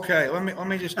 Well, okay, let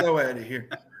me just go at it here.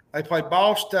 They play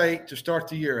Ball State to start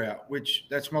the year out, which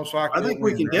that's most likely. I think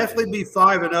we can definitely be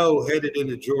 5-0 headed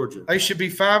into Georgia. They should be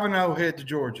 5-0 headed to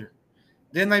Georgia.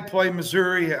 Then they play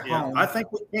Missouri at home. I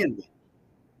think we can be.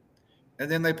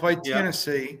 And then they play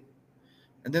Tennessee.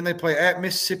 And then they play at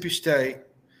Mississippi State.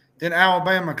 Then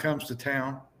Alabama comes to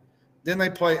town. Then they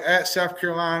play at South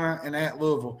Carolina and at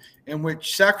Louisville, in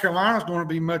which South Carolina is going to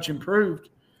be much improved.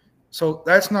 So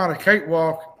that's not a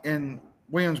cakewalk in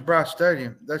Williams-Brice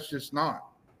Stadium. That's just not.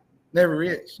 Never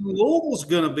is. Louisville's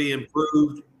going to be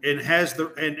improved and has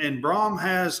and Brom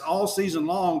has all season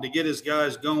long to get his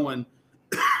guys going.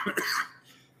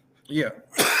 Yeah.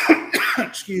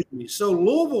 Excuse me. So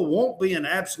Louisville won't be an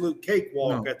absolute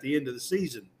cakewalk at the end of the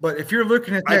season. But if you're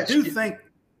looking at that,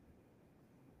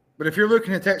 But if you're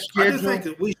looking at that schedule, I do think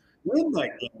that we win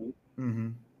that game. Mm-hmm.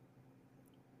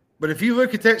 But if you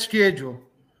look at that schedule,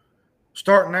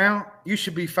 starting out, you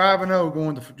should be 5-0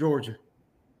 going to Georgia.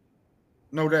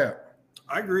 No doubt.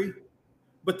 I agree.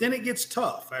 But then it gets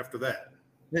tough after that.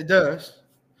 It does.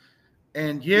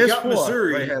 And guess what?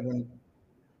 Missouri.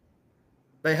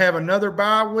 They have another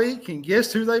bye week, and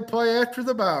guess who they play after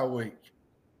the bye week?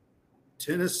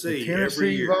 Tennessee. The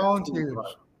Tennessee Volunteers.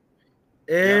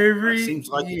 Every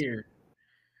year.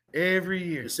 Every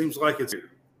year. It seems like it's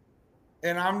here.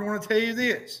 And I'm going to tell you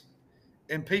this,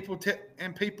 and people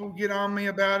get on me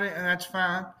about it, and that's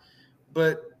fine.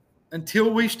 But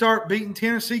until we start beating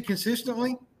Tennessee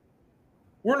consistently,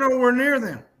 we're nowhere near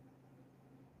them.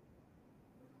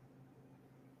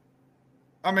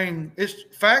 I mean,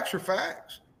 facts are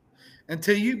facts.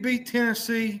 Until you beat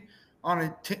Tennessee on a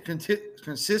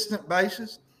consistent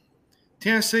basis,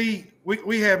 Tennessee,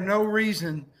 we have no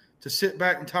reason to sit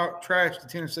back and talk trash to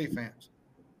Tennessee fans.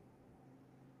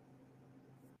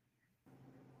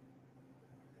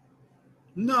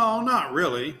 No, not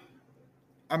really.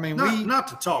 I mean, not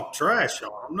to talk trash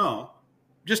on them, no.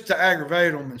 Just to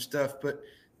aggravate them and stuff. But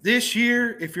this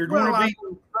year, if you're going to be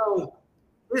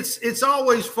it's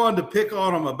always fun to pick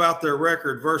on them about their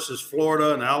record versus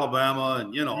Florida and Alabama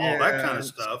and all that kind of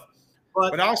stuff.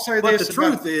 But I'll say this: the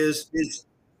truth is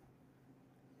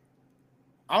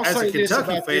as a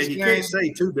Kentucky fan, you can't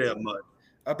say too damn much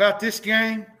about this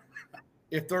game.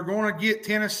 If they're going to get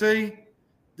Tennessee,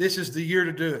 this is the year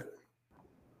to do it.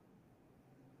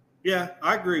 Yeah,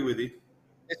 I agree with you.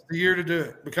 It's the year to do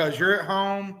it because you're at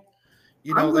home.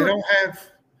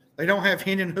 They don't have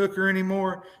Hendon Hooker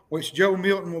anymore, which Joe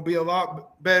Milton will be a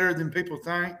lot better than people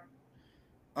think.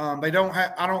 I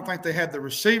don't think they have the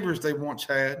receivers they once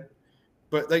had,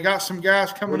 but they got some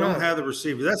guys coming up. They don't have the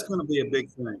receiver. That's going to be a big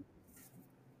thing.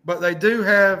 But they do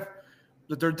have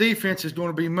that their defense is going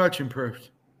to be much improved.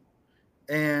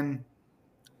 And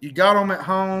you got them at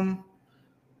home.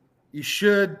 You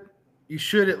should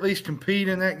at least compete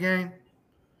in that game.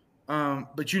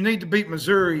 But you need to beat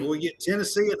Missouri. Well, we get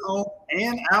Tennessee at home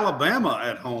and Alabama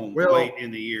at home late in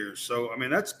the year. So, I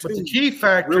mean, that's two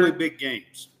really big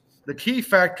games. The key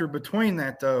factor between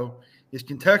that, though, is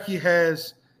Kentucky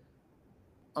has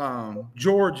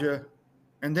Georgia,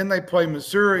 and then they play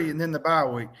Missouri, and then the bye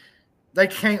week. They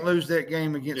can't lose that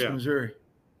game against Missouri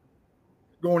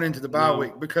going into the bye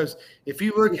week because if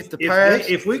you look at the past –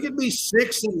 if we could be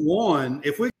 6-1,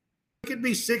 if we could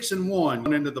be 6-1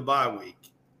 going into the bye week.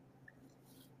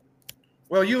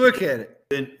 Well, you look at it.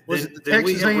 Then we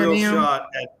have a real shot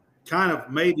at kind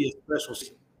of maybe a special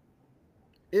season.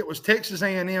 It was Texas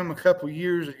A&M a couple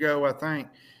years ago, I think.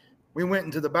 We went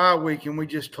into the bye week and we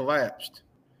just collapsed.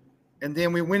 And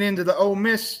then we went into the Ole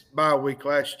Miss bye week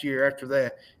last year after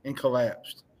that and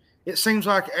collapsed. It seems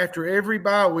like after every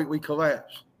bye week we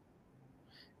collapse.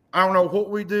 I don't know what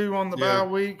we do on the bye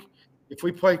week, if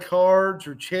we play cards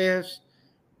or chess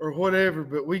or whatever,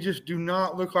 but we just do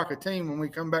not look like a team when we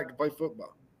come back to play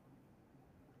football.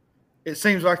 It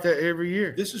seems like that every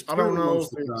year. This is I don't know if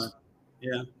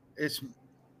it's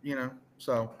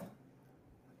so.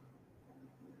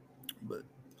 But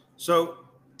so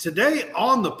today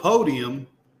on the podium,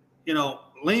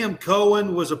 Liam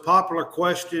Coen was a popular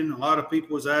question. A lot of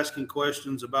people was asking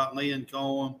questions about Liam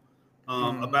Coen,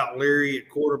 about Leary at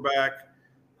quarterback.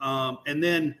 And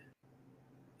then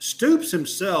Stoops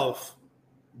himself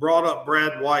brought up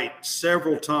Brad White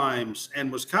several times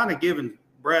and was kind of giving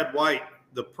Brad White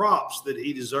the props that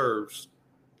he deserves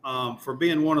for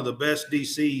being one of the best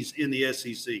DCs in the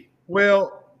SEC.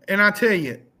 Well, and I tell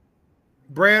you,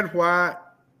 Brad White,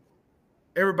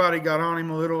 everybody got on him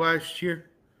a little last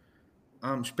year,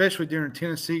 especially during the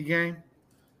Tennessee game.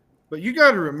 But you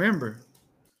got to remember,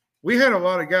 we had a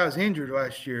lot of guys injured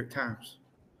last year at times.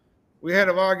 We had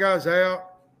a lot of guys out.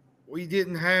 We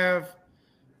didn't have,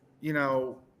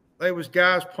 there was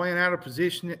guys playing out of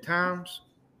position at times.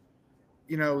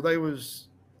 It was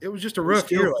just a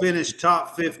rough year. Still finished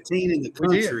top 15 in the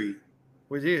country.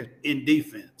 We did. In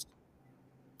defense.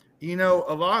 A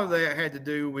lot of that had to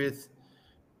do with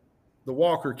the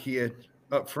Walker kid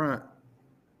up front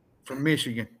from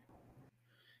Michigan.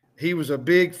 He was a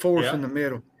big force in the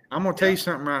middle. I'm going to tell you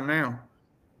something right now.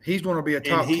 He's going to be a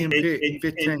top 10 pick in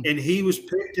 15. And he was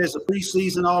picked as a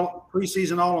preseason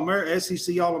All-American,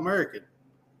 SEC All-American.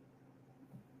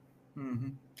 Mm-hmm.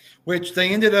 Which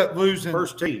they ended up losing.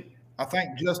 First team. I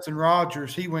think Justin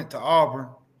Rogers, he went to Auburn.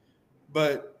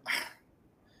 But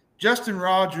Justin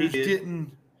Rogers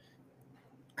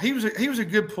he was a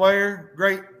good player,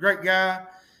 great guy.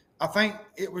 I think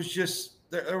it was just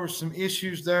there were some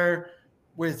issues there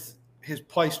with his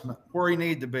placement where he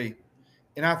needed to be,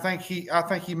 and I think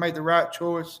he made the right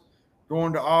choice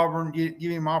going to Auburn, give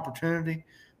him opportunity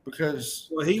because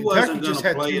he Kentucky wasn't going just to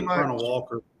had play too in much. front of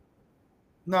Walker.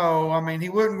 No, I mean he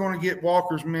wasn't going to get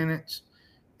Walker's minutes,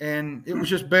 and it was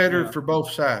just better for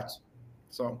both sides.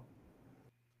 So,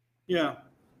 yeah.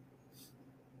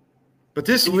 But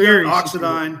this Leary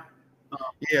Oxidine.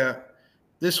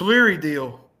 This Leary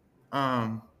deal.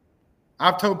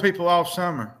 I've told people all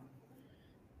summer,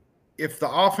 if the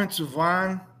offensive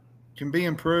line can be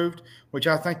improved, which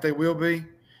I think they will be,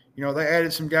 they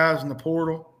added some guys in the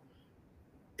portal.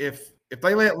 If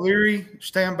they let Leary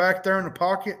stand back there in the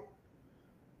pocket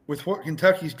with what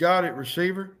Kentucky's got at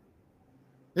receiver,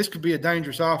 this could be a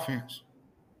dangerous offense.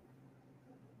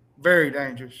 Very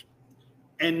dangerous.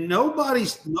 And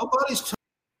nobody's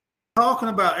talking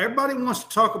about. Everybody wants to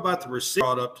talk about the receiver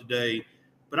brought up today,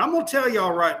 but I'm going to tell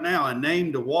y'all right now a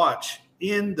name to watch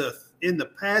in the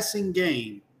passing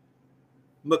game.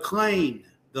 McClain,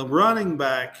 the running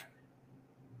back,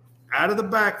 out of the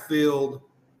backfield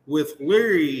with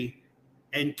Leary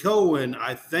and Coen.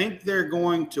 I think they're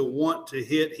going to want to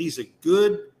hit. He's a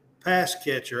good pass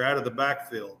catcher out of the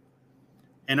backfield,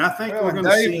 and I think we're going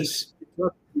to see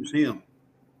use him.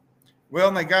 Well,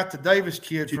 and they got the Davis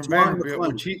kid from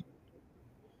Vanderbilt,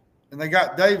 and they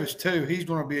got Davis too. He's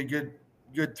going to be a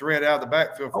good threat out of the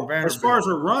backfield from Vanderbilt. As far as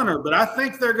a runner, but I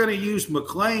think they're going to use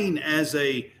McClain as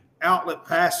a outlet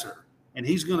passer, and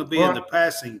he's going to be in the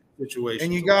passing situation.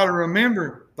 And you got to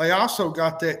remember, they also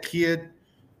got that kid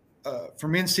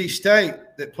from NC State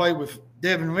that played with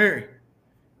Devin Leary.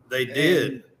 They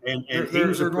did, and he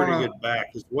was a pretty good back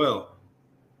as well.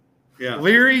 Yeah,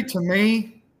 Leary to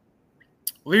me,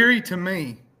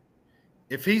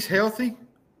 if he's healthy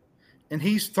and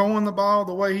he's throwing the ball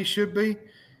the way he should be,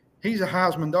 he's a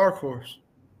Heisman dark horse.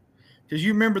 Because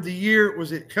you remember the year,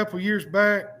 was it a couple years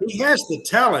back? He has the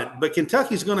talent, but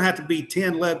Kentucky's going to have to be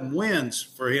 10, 11 wins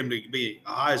for him to be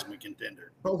a Heisman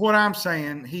contender. But what I'm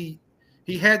saying, he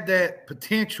had that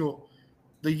potential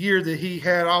the year that he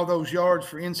had all those yards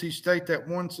for NC State that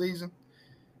one season.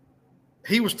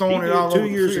 He was throwing it all over 2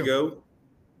 years ago.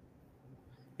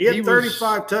 He had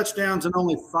 35 touchdowns and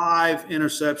only 5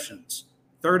 interceptions,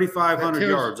 3,500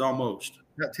 yards almost.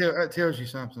 That tells you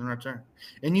something right there.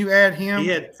 And you add him. He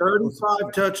had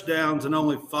 35 touchdowns and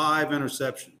only 5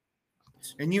 interceptions.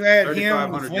 And you add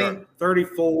him with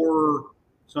 34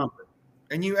 something.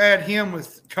 And you add him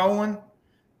with Coen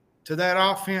to that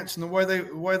offense and the way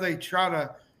they try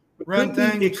to run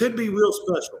things. It could be real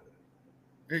special.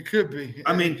 It could be.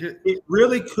 I mean, it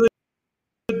really could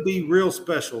be real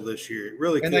special this year. It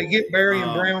really could. And they get Barry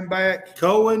and Brown back.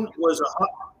 Coen was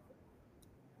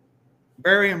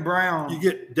Barry and Brown. You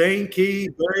get Dane Key,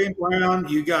 Barry and Brown.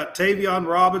 You got Tavion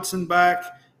Robinson back.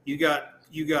 You got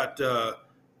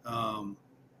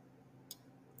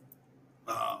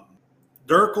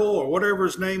Durkle or whatever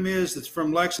his name is that's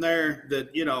from Lexington there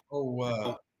that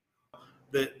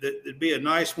that'd be a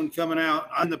nice one coming out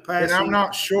on the passing. And I'm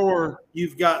not sure.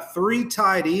 You've got 3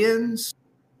 tight ends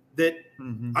that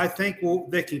I think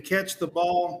they can catch the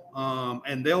ball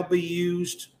and they'll be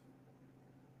used.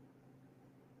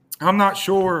 I'm not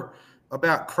sure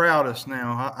about Crowdus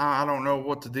now. I don't know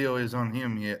what the deal is on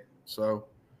him yet. So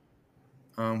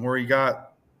where he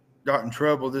got in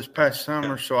trouble this past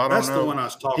summer. So I don't know. That's the one I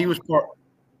was talking about.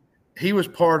 He was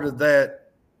part of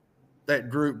that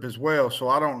group as well. So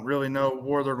I don't really know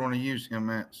where they're going to use him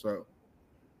at. So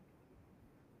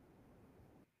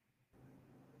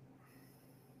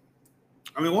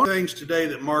I mean, one of the things today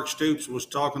that Mark Stoops was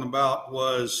talking about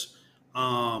was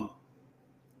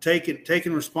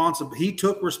taking responsibility. He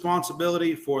took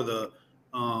responsibility for the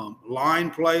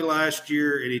line play last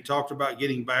year, and he talked about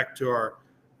getting back to our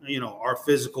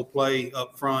physical play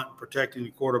up front, protecting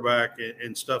the quarterback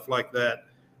and stuff like that.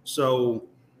 So,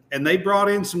 and they brought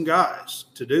in some guys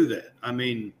to do that. I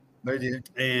mean, they did,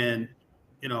 and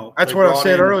that's what I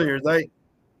said earlier.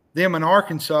 Them in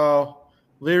Arkansas,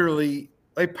 literally,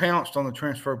 they pounced on the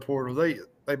transfer portal.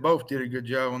 They both did a good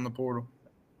job on the portal.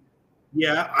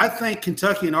 Yeah, I think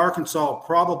Kentucky and Arkansas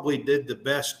probably did the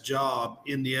best job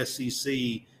in the SEC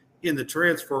in the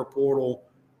transfer portal.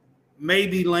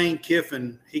 Maybe Lane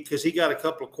Kiffin, because he got a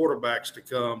couple of quarterbacks to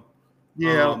come.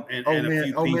 Yeah, and a few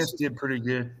pieces. Ole Miss did pretty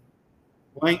good.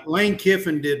 Lane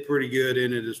Kiffin did pretty good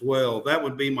in it as well. That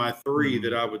would be my 3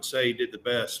 that I would say did the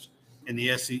best in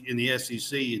the SEC in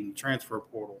the transfer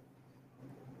portal.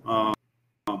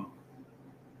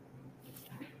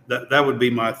 That would be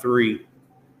my 3.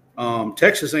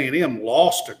 Texas A&M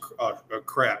lost a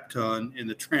crap ton in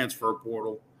the transfer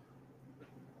portal.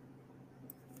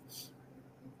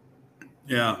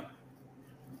 Yeah.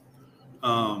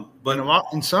 But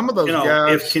and some of those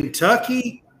guys, if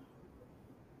Kentucky,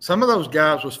 some of those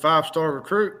guys was 5-star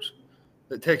recruits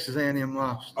that Texas A&M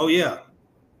lost. Oh yeah,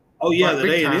 Like that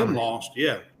A&M lost.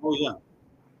 Yeah.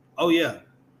 Oh yeah.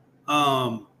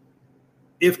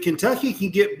 If Kentucky can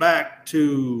get back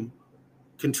to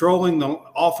controlling the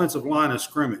offensive line of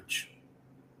scrimmage,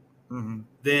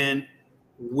 then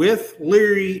with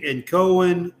Leary and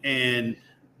Coen and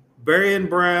Berrien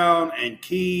Brown and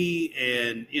Key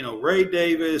and Ray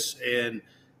Davis and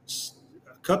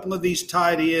a couple of these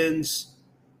tight ends,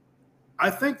 I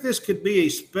think this could be a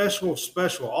special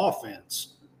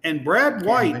offense. And Brad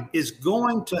White is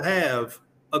going to have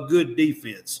a good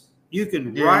defense. You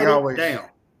can write it down.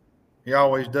 He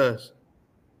always does.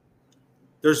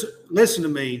 Listen to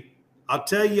me. I'll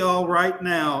tell you all right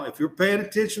now, if you're paying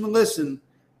attention to listen,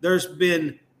 there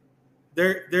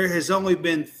has only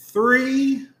been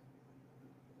 3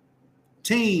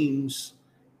 teams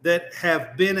that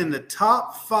have been in the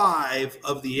top 5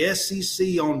 of the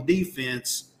SEC on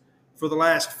defense for the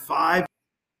last 5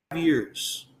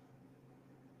 years.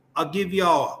 I'll give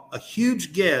y'all a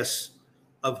huge guess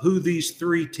of who these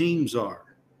 3 teams are.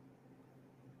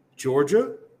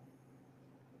 Georgia,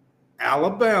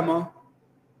 Alabama,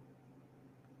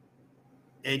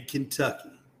 and Kentucky.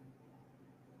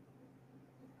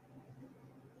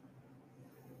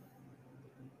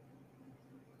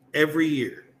 Every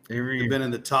year. They've been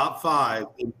in the top 5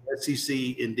 in the SEC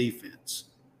in defense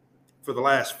for the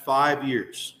last 5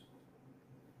 years.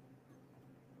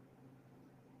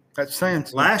 That's saying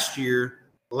something.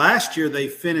 Last year they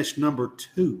finished number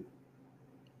 2.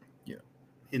 Yeah.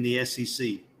 In the SEC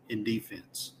in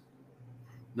defense.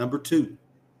 Number 2.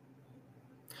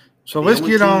 So let's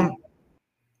get on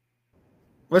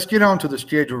to the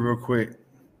schedule real quick.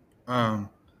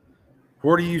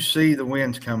 Where do you see the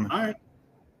wins coming? All right.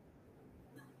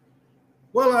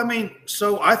 Well,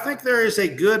 so I think there is a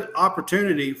good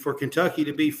opportunity for Kentucky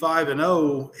to be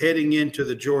 5-0 heading into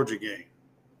the Georgia game.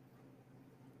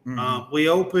 We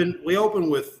open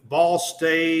with Ball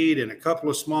State and a couple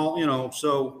of small,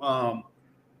 so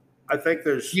I think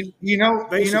there's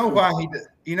why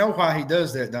he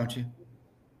does that, don't you?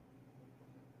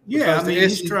 Yeah,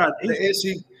 he's tried.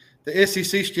 The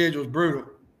SEC schedule is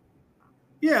brutal.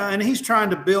 Yeah, and he's trying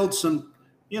to build some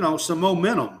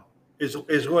momentum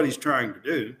is what he's trying to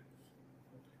do.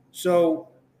 So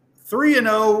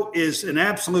 3-0 is an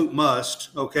absolute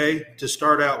must, okay, to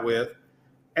start out with.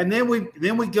 And then we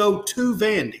go to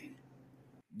Vandy.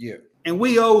 Yeah. And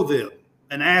we owe them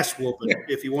an ass whooping,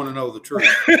 if you want to know the truth.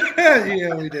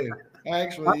 Yeah, we do.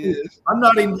 Actually, I'm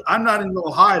not even going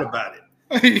to hide about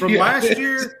it. From last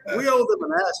year, we owe them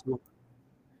an ass whooping.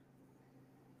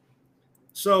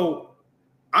 So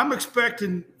I'm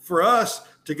expecting for us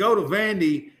to go to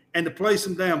Vandy and to play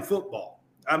some damn football.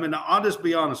 I'll just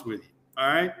be honest with you.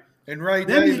 All right. And Ray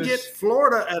then Davis. You get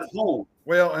Florida at home.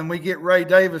 Well, and we get Ray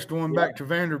Davis going back to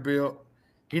Vanderbilt.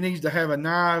 He needs to have a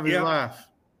night of his life.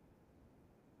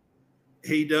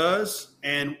 He does.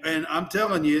 And I'm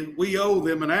telling you, we owe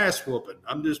them an ass whooping.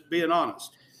 I'm just being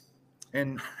honest.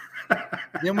 And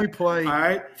then we play all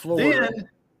right. Florida.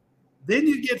 Then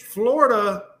you get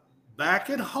Florida back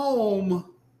at home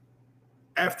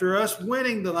after us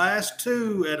winning the last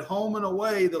 2 at home and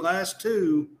away, the last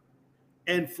 2,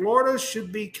 and Florida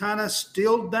should be kind of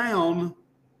still down.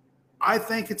 I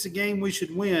think it's a game we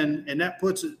should win, and that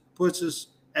puts us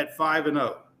at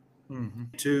 5-0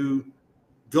 to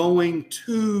going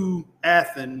to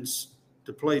Athens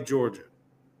to play Georgia.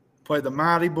 Play the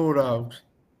mighty Bulldogs.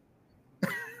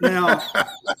 Now,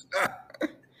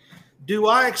 do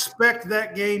I expect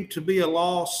that game to be a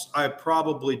loss? I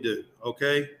probably do,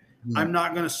 okay? Yeah. I'm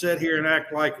not going to sit here and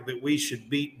act like that we should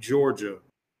beat Georgia.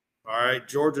 All right?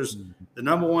 Georgia's the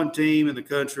number 1 team in the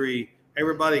country.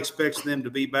 Everybody expects them to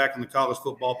be back in the college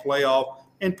football playoff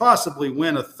and possibly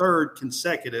win a 3rd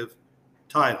consecutive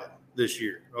title this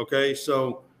year, okay?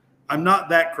 So I'm not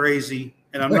that crazy,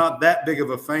 and I'm not that big of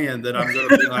a fan that I'm going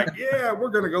to be like, yeah, we're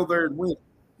going to go there and win.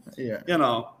 Yeah.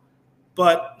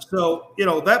 But so,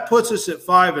 that puts us at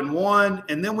 5-1,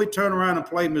 and then we turn around and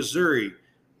play Missouri.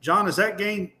 John, is that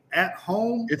game at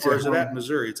home or is it at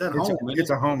Missouri? It's at home. It's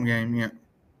a home game, yeah.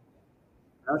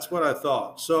 That's what I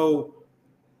thought. So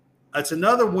that's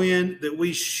another win that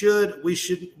we should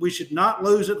not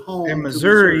lose at home. And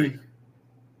Missouri,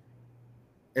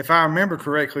 if I remember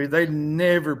correctly, they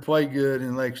never play good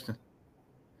in Lexington.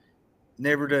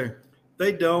 Never do.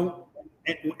 They don't.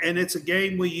 And it's a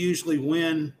game we usually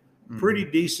win pretty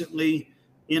decently.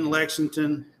 in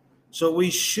Lexington. So we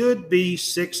should be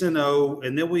 6-0,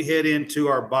 and then we head into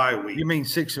our bye week. You mean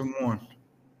 6-1,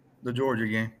 the Georgia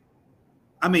game?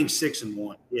 I mean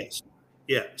 6-1. Yes,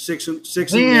 yeah,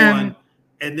 6-1,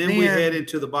 and then we head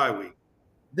into the bye week.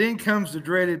 Then comes the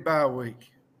dreaded bye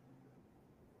week.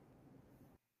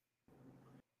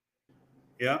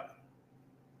 Yeah,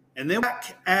 and then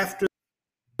back after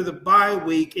the bye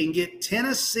week and get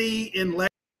Tennessee in Lexington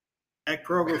at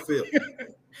Kroger Field.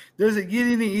 Does it get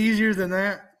any easier than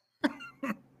that?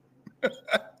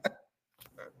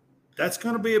 That's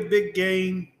going to be a big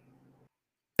game.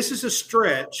 This is a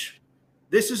stretch.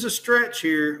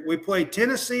 Here. We play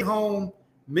Tennessee home,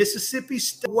 Mississippi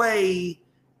State away,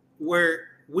 where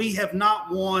we have not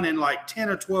won in like 10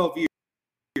 or 12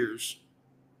 years.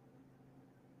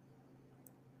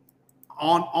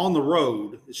 On the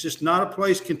road. It's just not a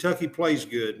place Kentucky plays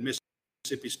good.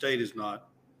 Mississippi State is not.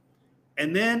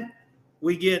 And then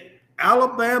we get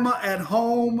Alabama at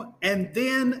home and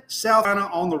then South Carolina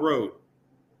on the road.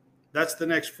 That's the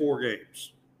next 4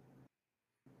 games.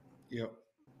 Yep.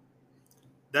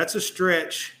 That's a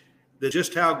stretch that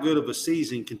just how good of a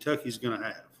season Kentucky's going to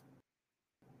have.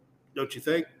 Don't you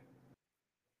think?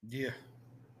 Yeah.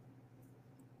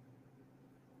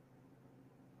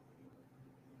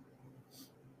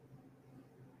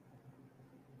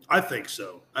 I think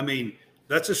so. I mean,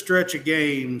 that's a stretch of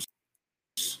games.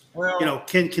 Well,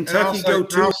 can Kentucky go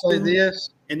 2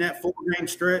 in that 4-game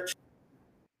stretch?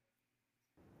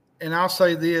 And I'll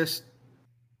say this,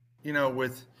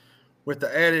 with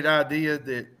the added idea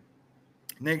that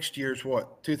next year's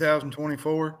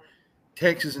 2024,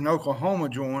 Texas and Oklahoma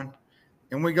join,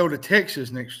 and we go to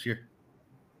Texas next year,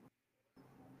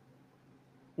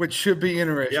 which should be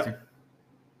interesting.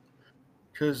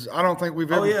 Because I don't think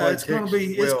we've ever played Texas.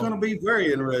 It's going to be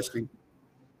very interesting.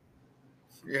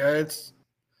 Yeah, it's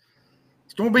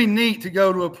going to be neat to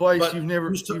go to a place you've never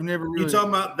really. You're talking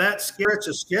about that stretch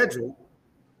of schedule.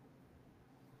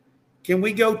 Can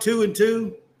we go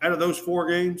 2-2 out of those 4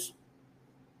 games?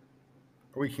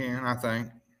 We can, I think.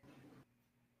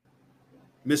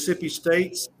 Mississippi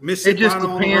on the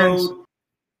road,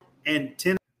 and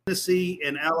Tennessee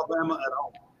and Alabama at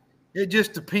home. It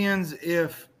just depends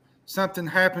if something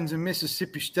happens in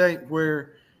Mississippi State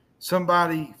where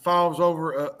somebody falls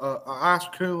over a ice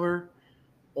cooler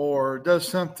or does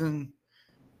something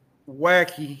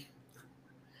wacky.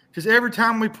 Because every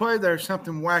time we play there,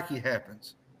 something wacky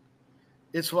happens.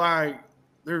 It's like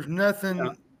there's nothing.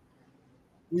 Yeah.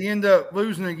 We end up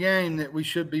losing a game that we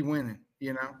should be winning,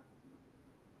 And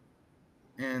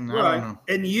right. I don't know.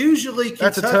 And usually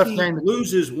Kentucky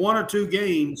loses 1 or 2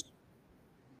 games.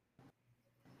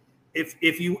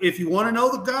 If you want to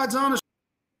know the God's honest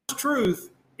truth,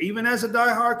 even as a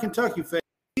diehard Kentucky fan,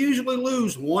 we usually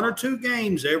lose 1 or 2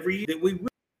 games every year that we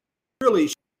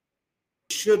really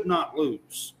should not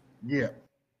lose. Yeah.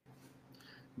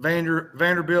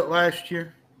 Vanderbilt last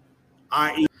year,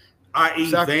 i.e.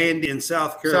 Vandy in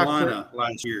South Carolina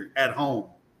last year at home.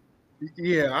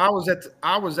 Yeah, I was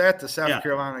at the South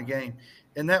Carolina game,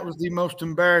 and that was the most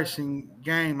embarrassing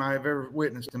game I have ever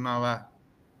witnessed in my life.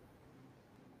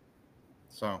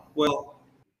 So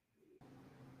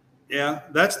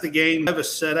that's the game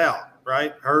Levis set out,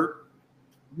 right? Hurt.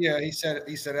 Yeah, he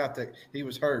set out that he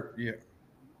was hurt. Yeah.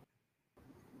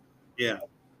 Yeah.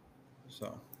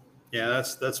 So. Yeah,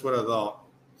 that's what I thought.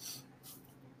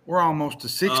 We're almost to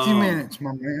 60 minutes,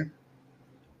 my man.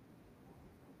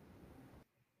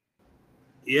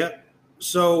 Yeah.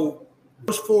 So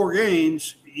those 4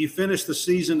 games, you finish the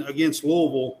season against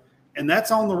Louisville, and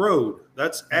that's on the road.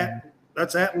 That's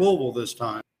at Louisville this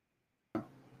time.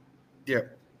 Yeah.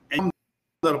 And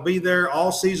that'll be there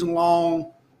all season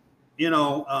long,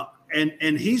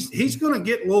 and he's going to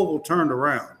get Louisville turned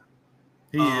around.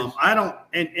 He is. I don't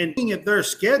 – and looking at their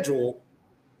schedule,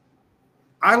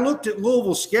 I looked at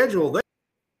Louisville's schedule.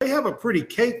 They have a pretty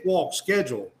cakewalk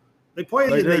schedule. They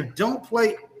don't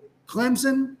play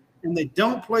Clemson, and they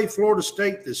don't play Florida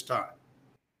State this time.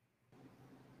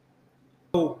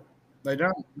 So they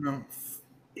don't. No.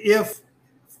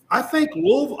 I think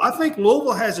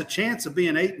Louisville has a chance of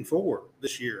being 8-4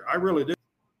 this year. I really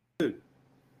do.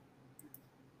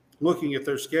 Looking at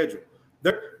their schedule.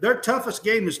 Their toughest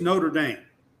game is Notre Dame.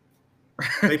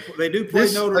 They do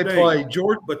play Notre Dame. They play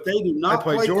Georgia, but they do not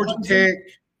play Georgia Clemson. Tech.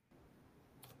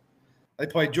 They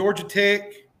play Georgia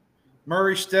Tech,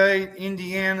 Murray State,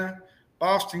 Indiana,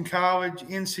 Boston College,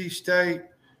 NC State,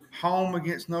 home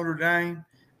against Notre Dame,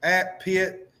 at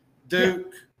Pitt,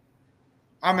 Duke.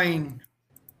 Yeah. I mean,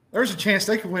 there's a chance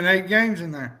they could win 8 games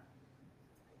in there.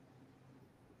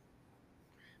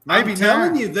 Maybe I'm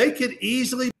telling you, they could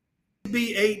easily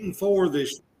be 8-4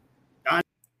 this year.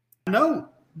 know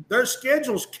their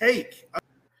schedule's cake.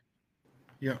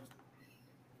 Yeah.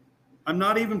 I'm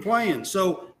not even playing.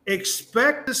 So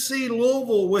expect to see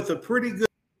Louisville with a pretty good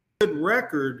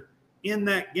record in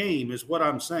that game is what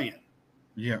I'm saying.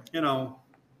 Yeah.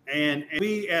 And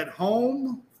be at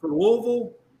home for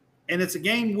Louisville, and it's a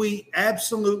game we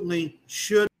absolutely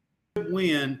should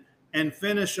win and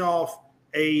finish off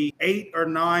a 8 or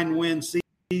 9 win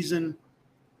season.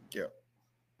 Yeah.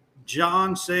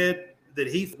 Jon said that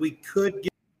we could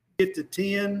get to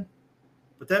 10,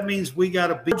 but that means we got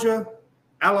to beat Georgia,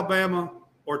 Alabama,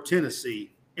 or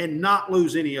Tennessee and not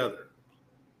lose any other.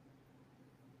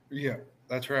 Yeah,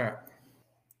 that's right.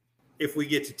 If we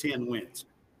get to 10 wins.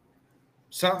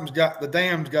 The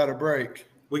dam's got to break.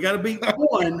 We got to beat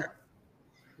one.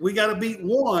 We got to beat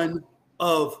one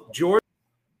of Georgia,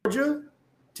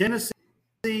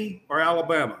 Tennessee, or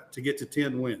Alabama to get to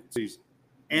 10 wins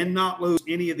and not lose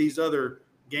any of these other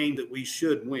games that we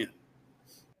should win.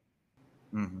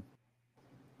 Mm-hmm.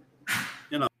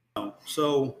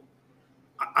 So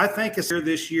I think it's here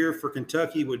this year for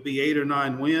Kentucky would be 8 or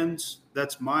 9 wins.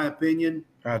 That's my opinion.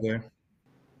 I do.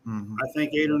 Mm-hmm. I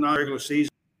think 8 or 9 regular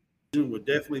season would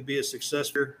definitely be a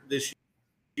success this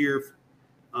year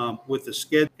with the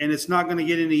schedule. And it's not going to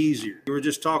get any easier. We were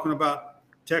just talking about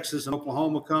Texas and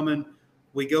Oklahoma coming.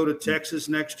 We go to Texas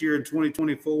next year in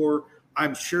 2024.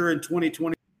 I'm sure in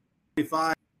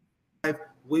 2025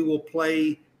 we will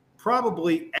play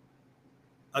probably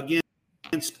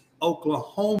against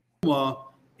Oklahoma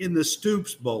in the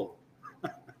Stoops Bowl.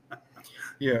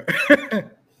 Yeah.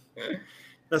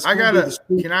 That's going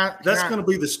to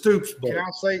be the Stoops Bowl.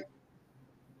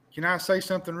 Can I say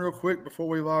something real quick before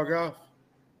we log off?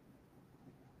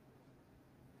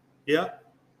 Yeah.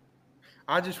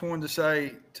 I just wanted to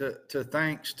say to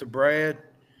thanks to Brad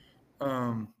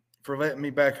for letting me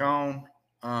back on.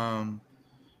 I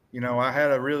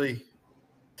had a really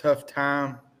tough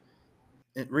time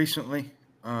recently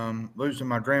losing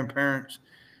my grandparents,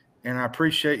 and I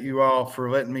appreciate you all for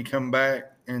letting me come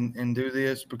back and do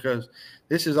this, because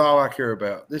this is all I care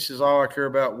about. This is all I care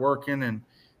about, working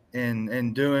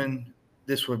and doing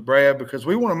this with Brad, because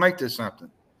we want to make this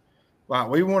something. Like,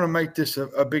 we want to make this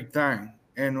a big thing.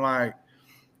 And like,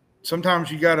 sometimes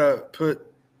you got to put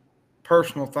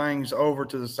personal things over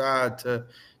to the side to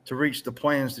reach the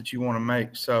plans that you want to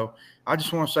make. So I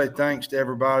just want to say thanks to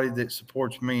everybody that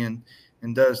supports me and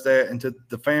does that. And to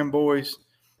the fanboys,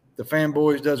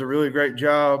 does a really great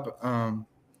job.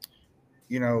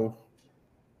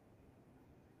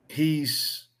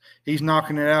 He's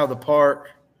knocking it out of the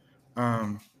park.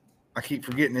 I keep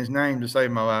forgetting his name to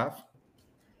save my life.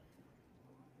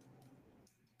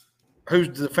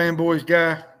 Who's the fanboys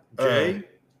guy?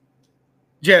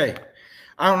 Jay.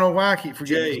 I don't know why I keep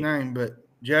forgetting his name, but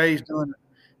Jay's doing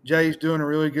a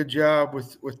really good job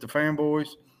with the fanboys.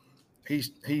 He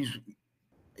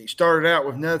started out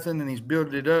with nothing, and he's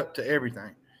built it up to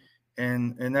everything,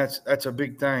 and that's a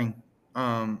big thing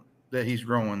that he's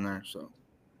growing there. So.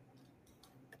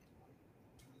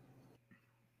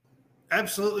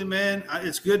 Absolutely, man.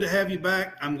 It's good to have you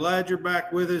back. I'm glad you're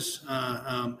back with us.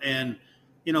 And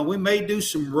we may do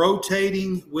some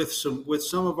rotating with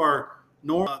some of our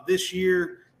normal this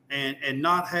year, and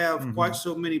not have quite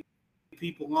so many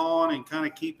people on, and kind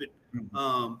of keep it,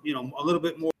 a little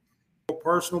bit more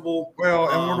personable. Well,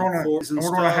 and we're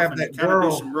going to have that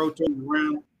girl. Do some rotating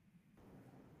around.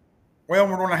 Well,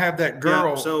 we're going to have that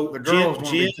girl. Yeah, so the girl's going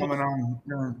to be coming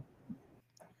on.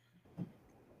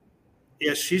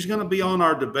 Yes, she's going to be on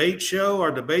our debate show.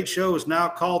 Our debate show is now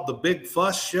called the Big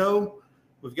Fuss Show.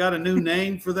 We've got a new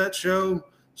name for that show,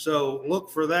 so look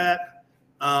for that.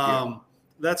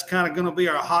 That's kind of going to be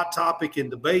our hot topic in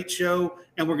debate show,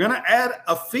 and we're going to add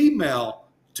a female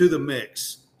to the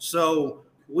mix. So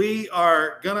we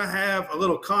are going to have a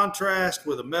little contrast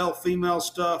with the male-female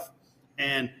stuff,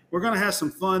 and we're going to have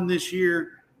some fun this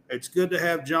year. It's good to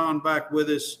have Jon back with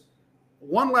us.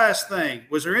 One last thing.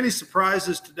 Was there any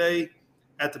surprises today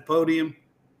at the podium?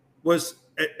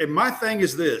 And my thing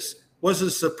is this, was it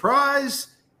a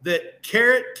surprise that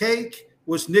carrot cake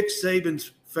was Nick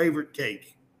Saban's favorite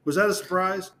cake? Was that a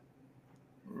surprise?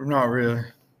 Not really.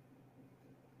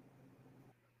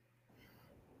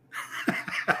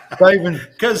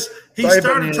 Because he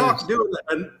started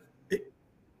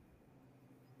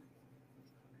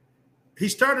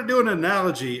doing an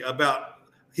analogy about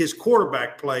his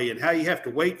quarterback play and how you have to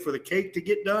wait for the cake to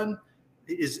get done.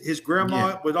 His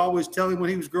grandma would always tell him when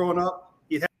he was growing up,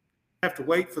 you'd have to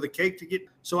wait for the cake to get.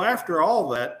 So after all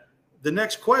that, the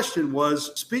next question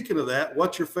was, speaking of that,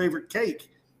 what's your favorite cake?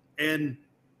 And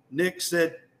Nick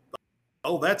said,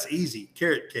 oh, that's easy,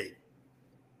 carrot cake.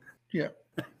 Yeah.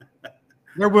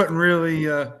 there wasn't really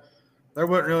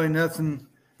nothing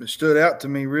that stood out to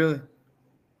me, really.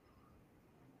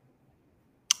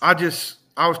 I was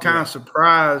kind of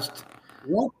surprised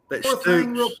One that more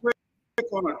thing real Stoops. quick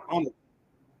on the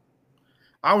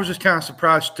I was just kind of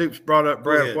surprised Stoops brought up Go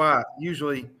Brad ahead. White.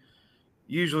 Usually,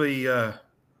 usually they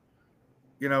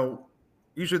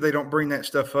don't bring that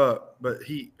stuff up, but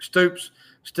Stoops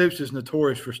is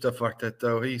notorious for stuff like that,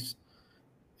 though. He's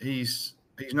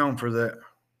known for that.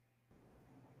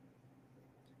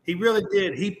 He really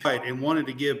did. He played and wanted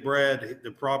to give Brad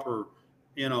the proper,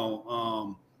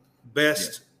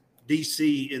 best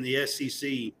DC in the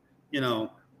SEC.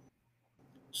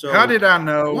 So How did I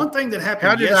know? One thing that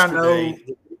happened yesterday.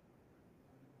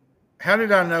 How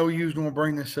did I know you was going to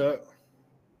bring this up?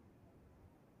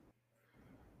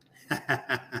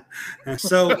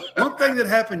 So one thing that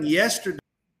happened yesterday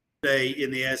in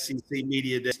the SEC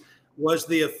media day was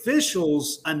the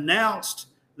officials announced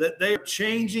that they are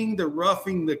changing the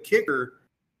roughing the kicker.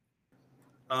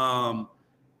 And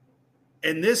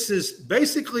this is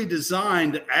basically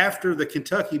designed after the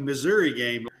Kentucky-Missouri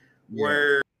game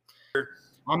where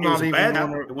I'm not even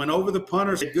it went over the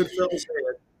punter's head, Goodfellow's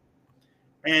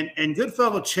head. And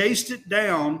Goodfellow chased it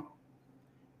down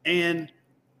and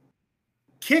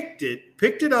kicked it,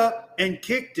 picked it up and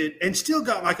kicked it, and still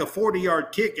got like a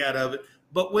 40-yard kick out of it.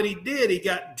 But when he did, he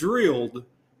got drilled,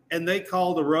 and they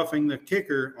called a roughing the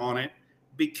kicker on it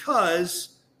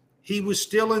because he was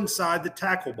still inside the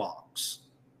tackle box.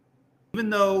 Even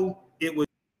though it was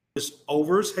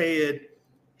over his head,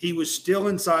 he was still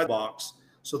inside the box.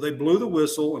 So they blew the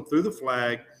whistle and threw the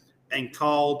flag and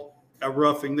called a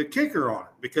roughing the kicker on it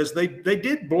because they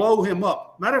did blow him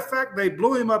up. Matter of fact, they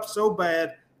blew him up so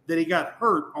bad that he got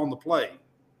hurt on the play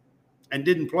and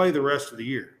didn't play the rest of the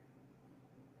year.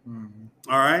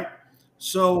 Mm-hmm. All right.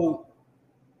 So,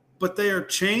 but they are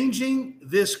changing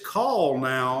this call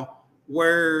now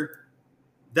where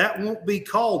that won't be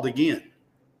called again.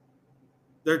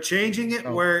 They're changing it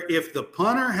where if the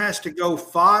punter has to go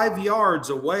 5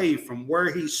 yards away from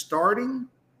where he's starting,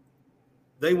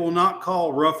 they will not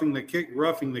call roughing the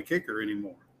kicker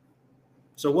anymore.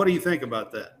 So what do you think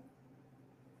about that?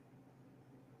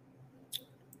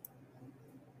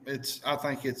 I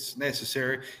think it's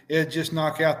necessary. It'd just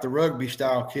knock out the rugby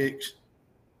style kicks.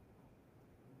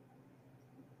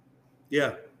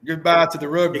 Yeah. Goodbye to the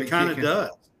rugby. It kind of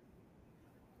does.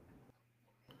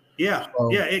 Yeah.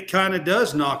 Yeah. It kind of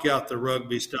does knock out the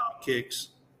rugby style kicks.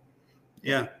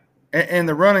 Yeah. And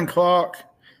the running clock,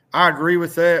 I agree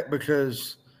with that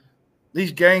because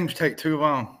these games take too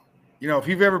long. If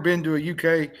you've ever been to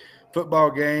a UK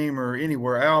football game or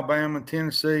anywhere, Alabama,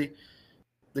 Tennessee,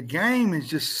 the game is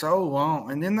just so long.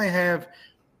 And then they have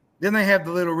the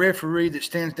little referee that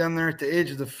stands down there at the edge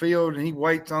of the field and he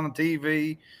waits on the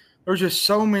TV. There's just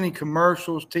so many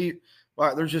commercials.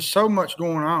 There's just so much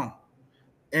going on,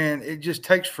 and it just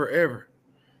takes forever.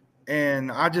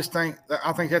 And I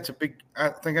think that's a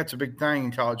big thing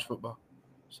in college football.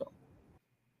 So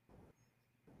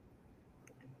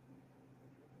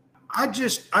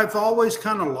I've always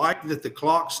kind of liked that the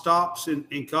clock stops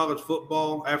in college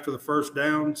football after the first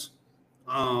downs.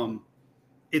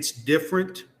 It's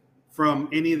different from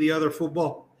any of the other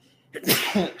football.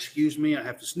 Excuse me, I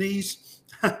have to sneeze.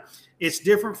 It's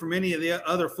different from any of the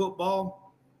other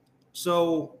football.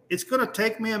 So it's going to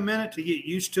take me a minute to get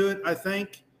used to it, I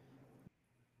think.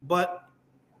 But,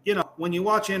 when you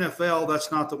watch NFL,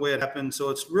 that's not the way it happens. So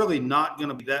it's really not going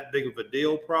to be that big of a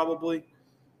deal probably.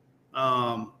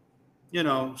 So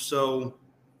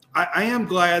I am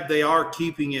glad they are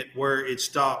keeping it where it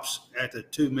stops at the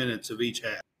 2 minutes of each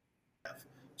half.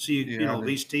 So,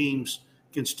 these teams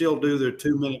can still do their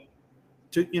 2 minute,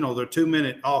 their 2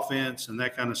 minute offense and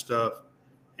that kind of stuff,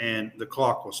 and the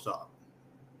clock will stop.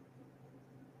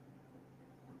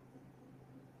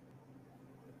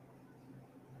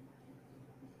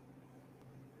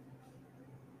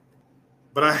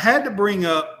 But I had to bring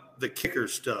up the kicker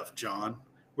stuff, John.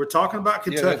 We're talking about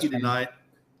Kentucky tonight.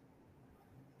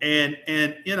 And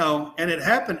it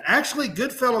happened. Actually,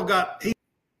 Goodfellow got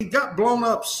blown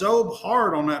up so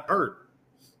hard on that hurt.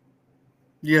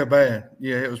 Yeah, bad.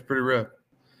 Yeah, it was pretty rough.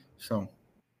 So.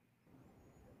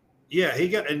 Yeah, he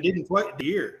didn't play the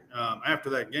year after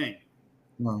that game.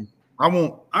 No, I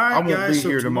won't. All right, I won't guys, be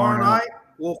here tomorrow night.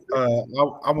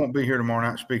 I won't be here tomorrow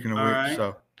night. Speaking of which, right.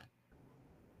 So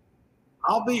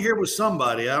I'll be here with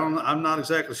somebody. I'm not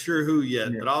exactly sure who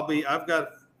yet, but I've got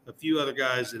a few other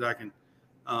guys that I can,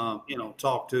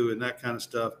 talk to and that kind of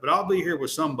stuff. But I'll be here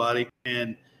with somebody.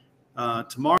 And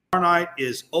tomorrow night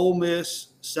is Ole Miss,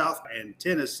 South, and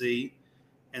Tennessee,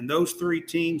 and those three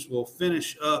teams will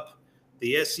finish up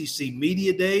the SEC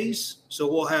Media Days.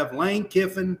 So we'll have Lane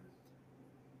Kiffin,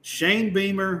 Shane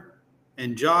Beamer,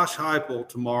 and Josh Heupel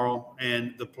tomorrow,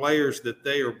 and the players that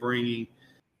they are bringing.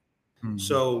 Mm-hmm.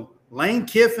 So Lane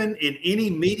Kiffin in any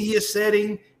media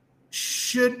setting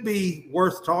should be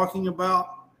worth talking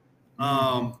about.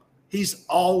 Mm-hmm. He's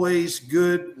always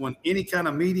good when any kind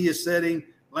of media setting.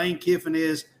 Lane Kiffin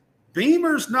is.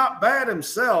 Beamer's not bad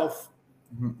himself.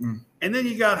 Mm-hmm. And then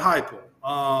you got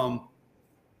Heupel.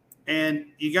 And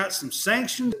you got some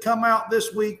sanctions come out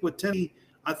this week with Tennessee.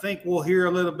 I think we'll hear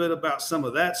a little bit about some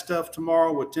of that stuff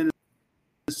tomorrow with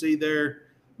Tennessee there.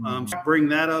 Bring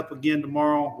that up again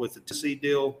tomorrow with the Tennessee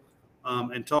deal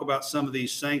and talk about some of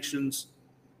these sanctions.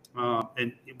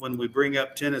 And when we bring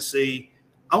up Tennessee,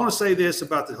 I want to say this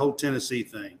about the whole Tennessee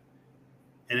thing.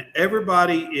 And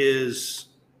everybody is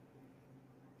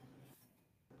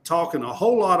talking a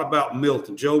whole lot about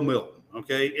Milton, Joe Milton,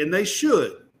 okay? And they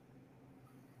should.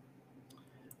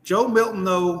 Joe Milton,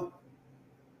 though,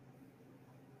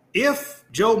 if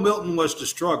Joe Milton was to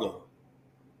struggle,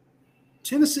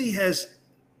 Tennessee has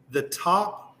the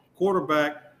top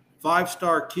quarterback,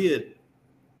 5-star kid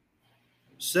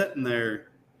sitting there.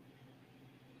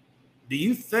 Do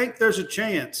you think there's a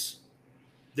chance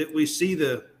that we see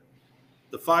the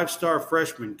 5-star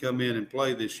freshman come in and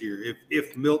play this year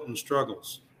if Milton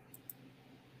struggles?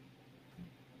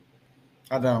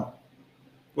 I don't.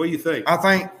 What do you think? I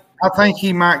think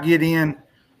he might get in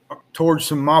towards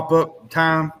some mop-up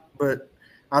time, but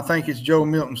I think it's Joe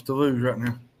Milton's to lose right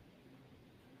now.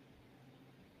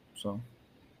 So.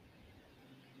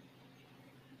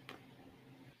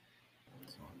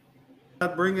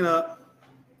 I'd bring it up.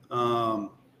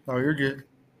 You're good.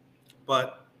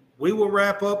 But we will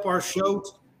wrap up our show.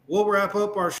 We'll wrap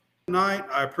up our show tonight.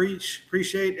 I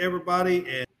appreciate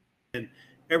everybody and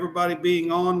everybody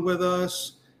being on with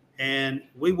us. And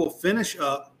we will finish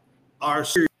up our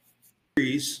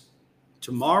series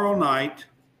tomorrow night,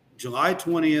 July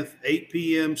 20th, 8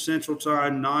 p.m. Central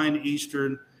Time, 9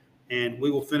 Eastern. And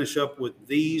we will finish up with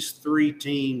these 3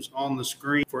 teams on the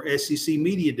screen for SEC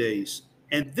Media Days.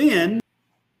 And then,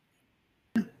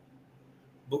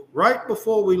 but right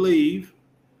before we leave,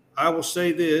 I will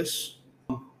say this.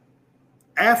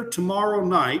 After tomorrow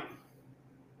night,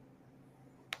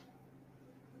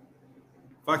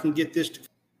 if I can get this to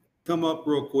come up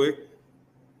real quick.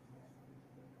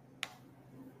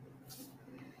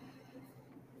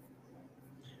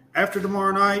 After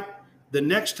tomorrow night, the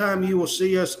next time you will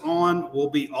see us on will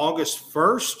be August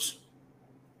 1st,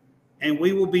 and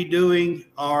we will be doing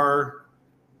our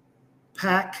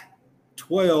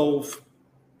Pac-12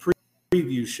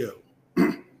 preview show.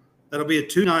 That'll be a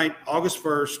 2-night, August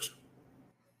 1st.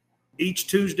 Each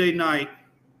Tuesday night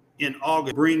in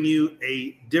August, bring you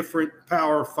a different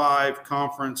Power 5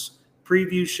 conference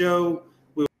preview show.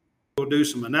 We'll do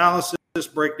some analysis,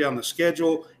 break down the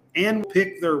schedule, and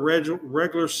pick their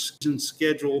regular season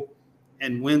schedule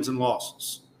and wins and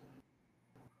losses.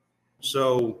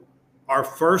 So our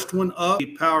first one up,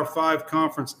 the Power 5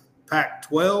 Conference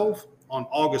Pac-12 on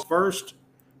August 1st.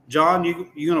 John,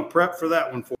 you're going to prep for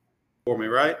that one for me,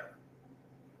 right?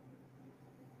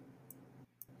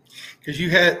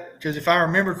 Because if I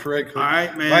remember correctly, all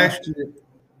right, man.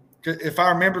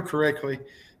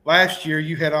 Last year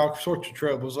you had all sorts of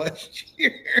troubles last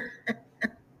year.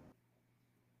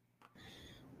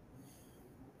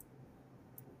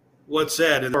 What's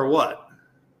that? Or what?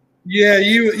 Yeah,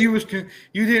 you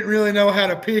didn't really know how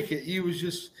to pick it. You was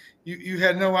just you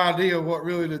had no idea what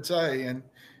really to say, and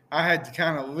I had to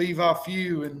kind of leave off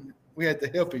you, and we had to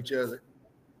help each other.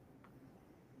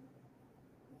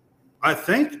 I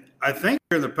think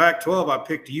in the Pac-12 I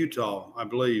picked Utah, I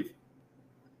believe.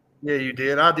 Yeah, you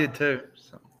did. I did too.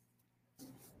 So.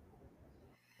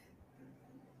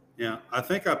 Yeah, I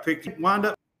think I wound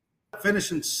up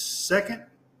finishing second.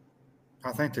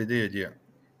 I think they did, yeah.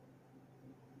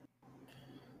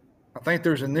 I think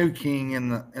there's a new king in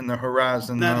the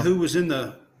horizon. Who was in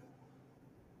the?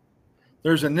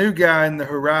 There's a new guy in the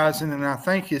horizon, and I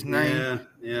think his name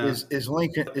is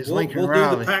Lincoln. Lincoln we'll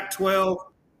Riley. Do the Pac-12.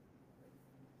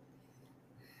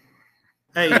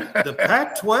 Hey, the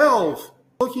Pac-12.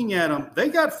 Looking at them, they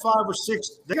got 5 or 6.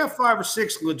 They got 5 or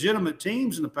 6 legitimate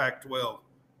teams in the Pac-12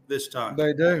 this time.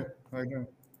 They do. They do.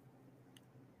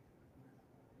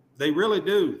 They really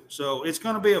do. So it's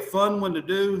going to be a fun one to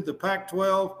do, the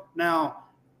Pac-12. Now,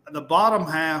 the bottom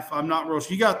half, I'm not real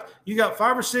sure. You got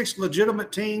 5 or 6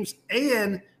 legitimate teams,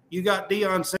 and you got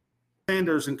Deion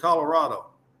Sanders in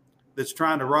Colorado that's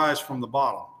trying to rise from the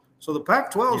bottom. So the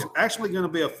Pac-12 is actually going to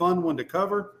be a fun one to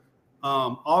cover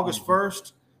August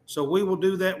 1st. So we will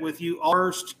do that with you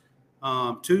first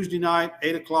Tuesday night,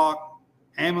 8 o'clock.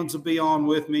 Hammons will be on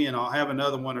with me, and I'll have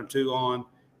another one or two on,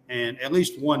 and at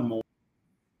least one more.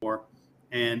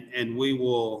 And we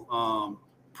will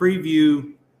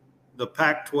preview the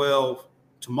Pac-12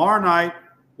 tomorrow night.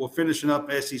 We're finishing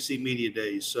up SEC Media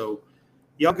Days. So,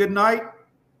 y'all, good night.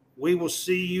 We will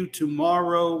see you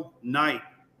tomorrow night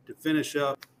to finish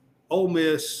up Ole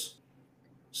Miss,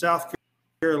 South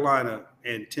Carolina,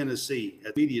 and Tennessee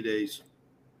at Media Days.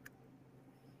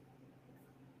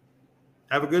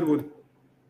 Have a good one.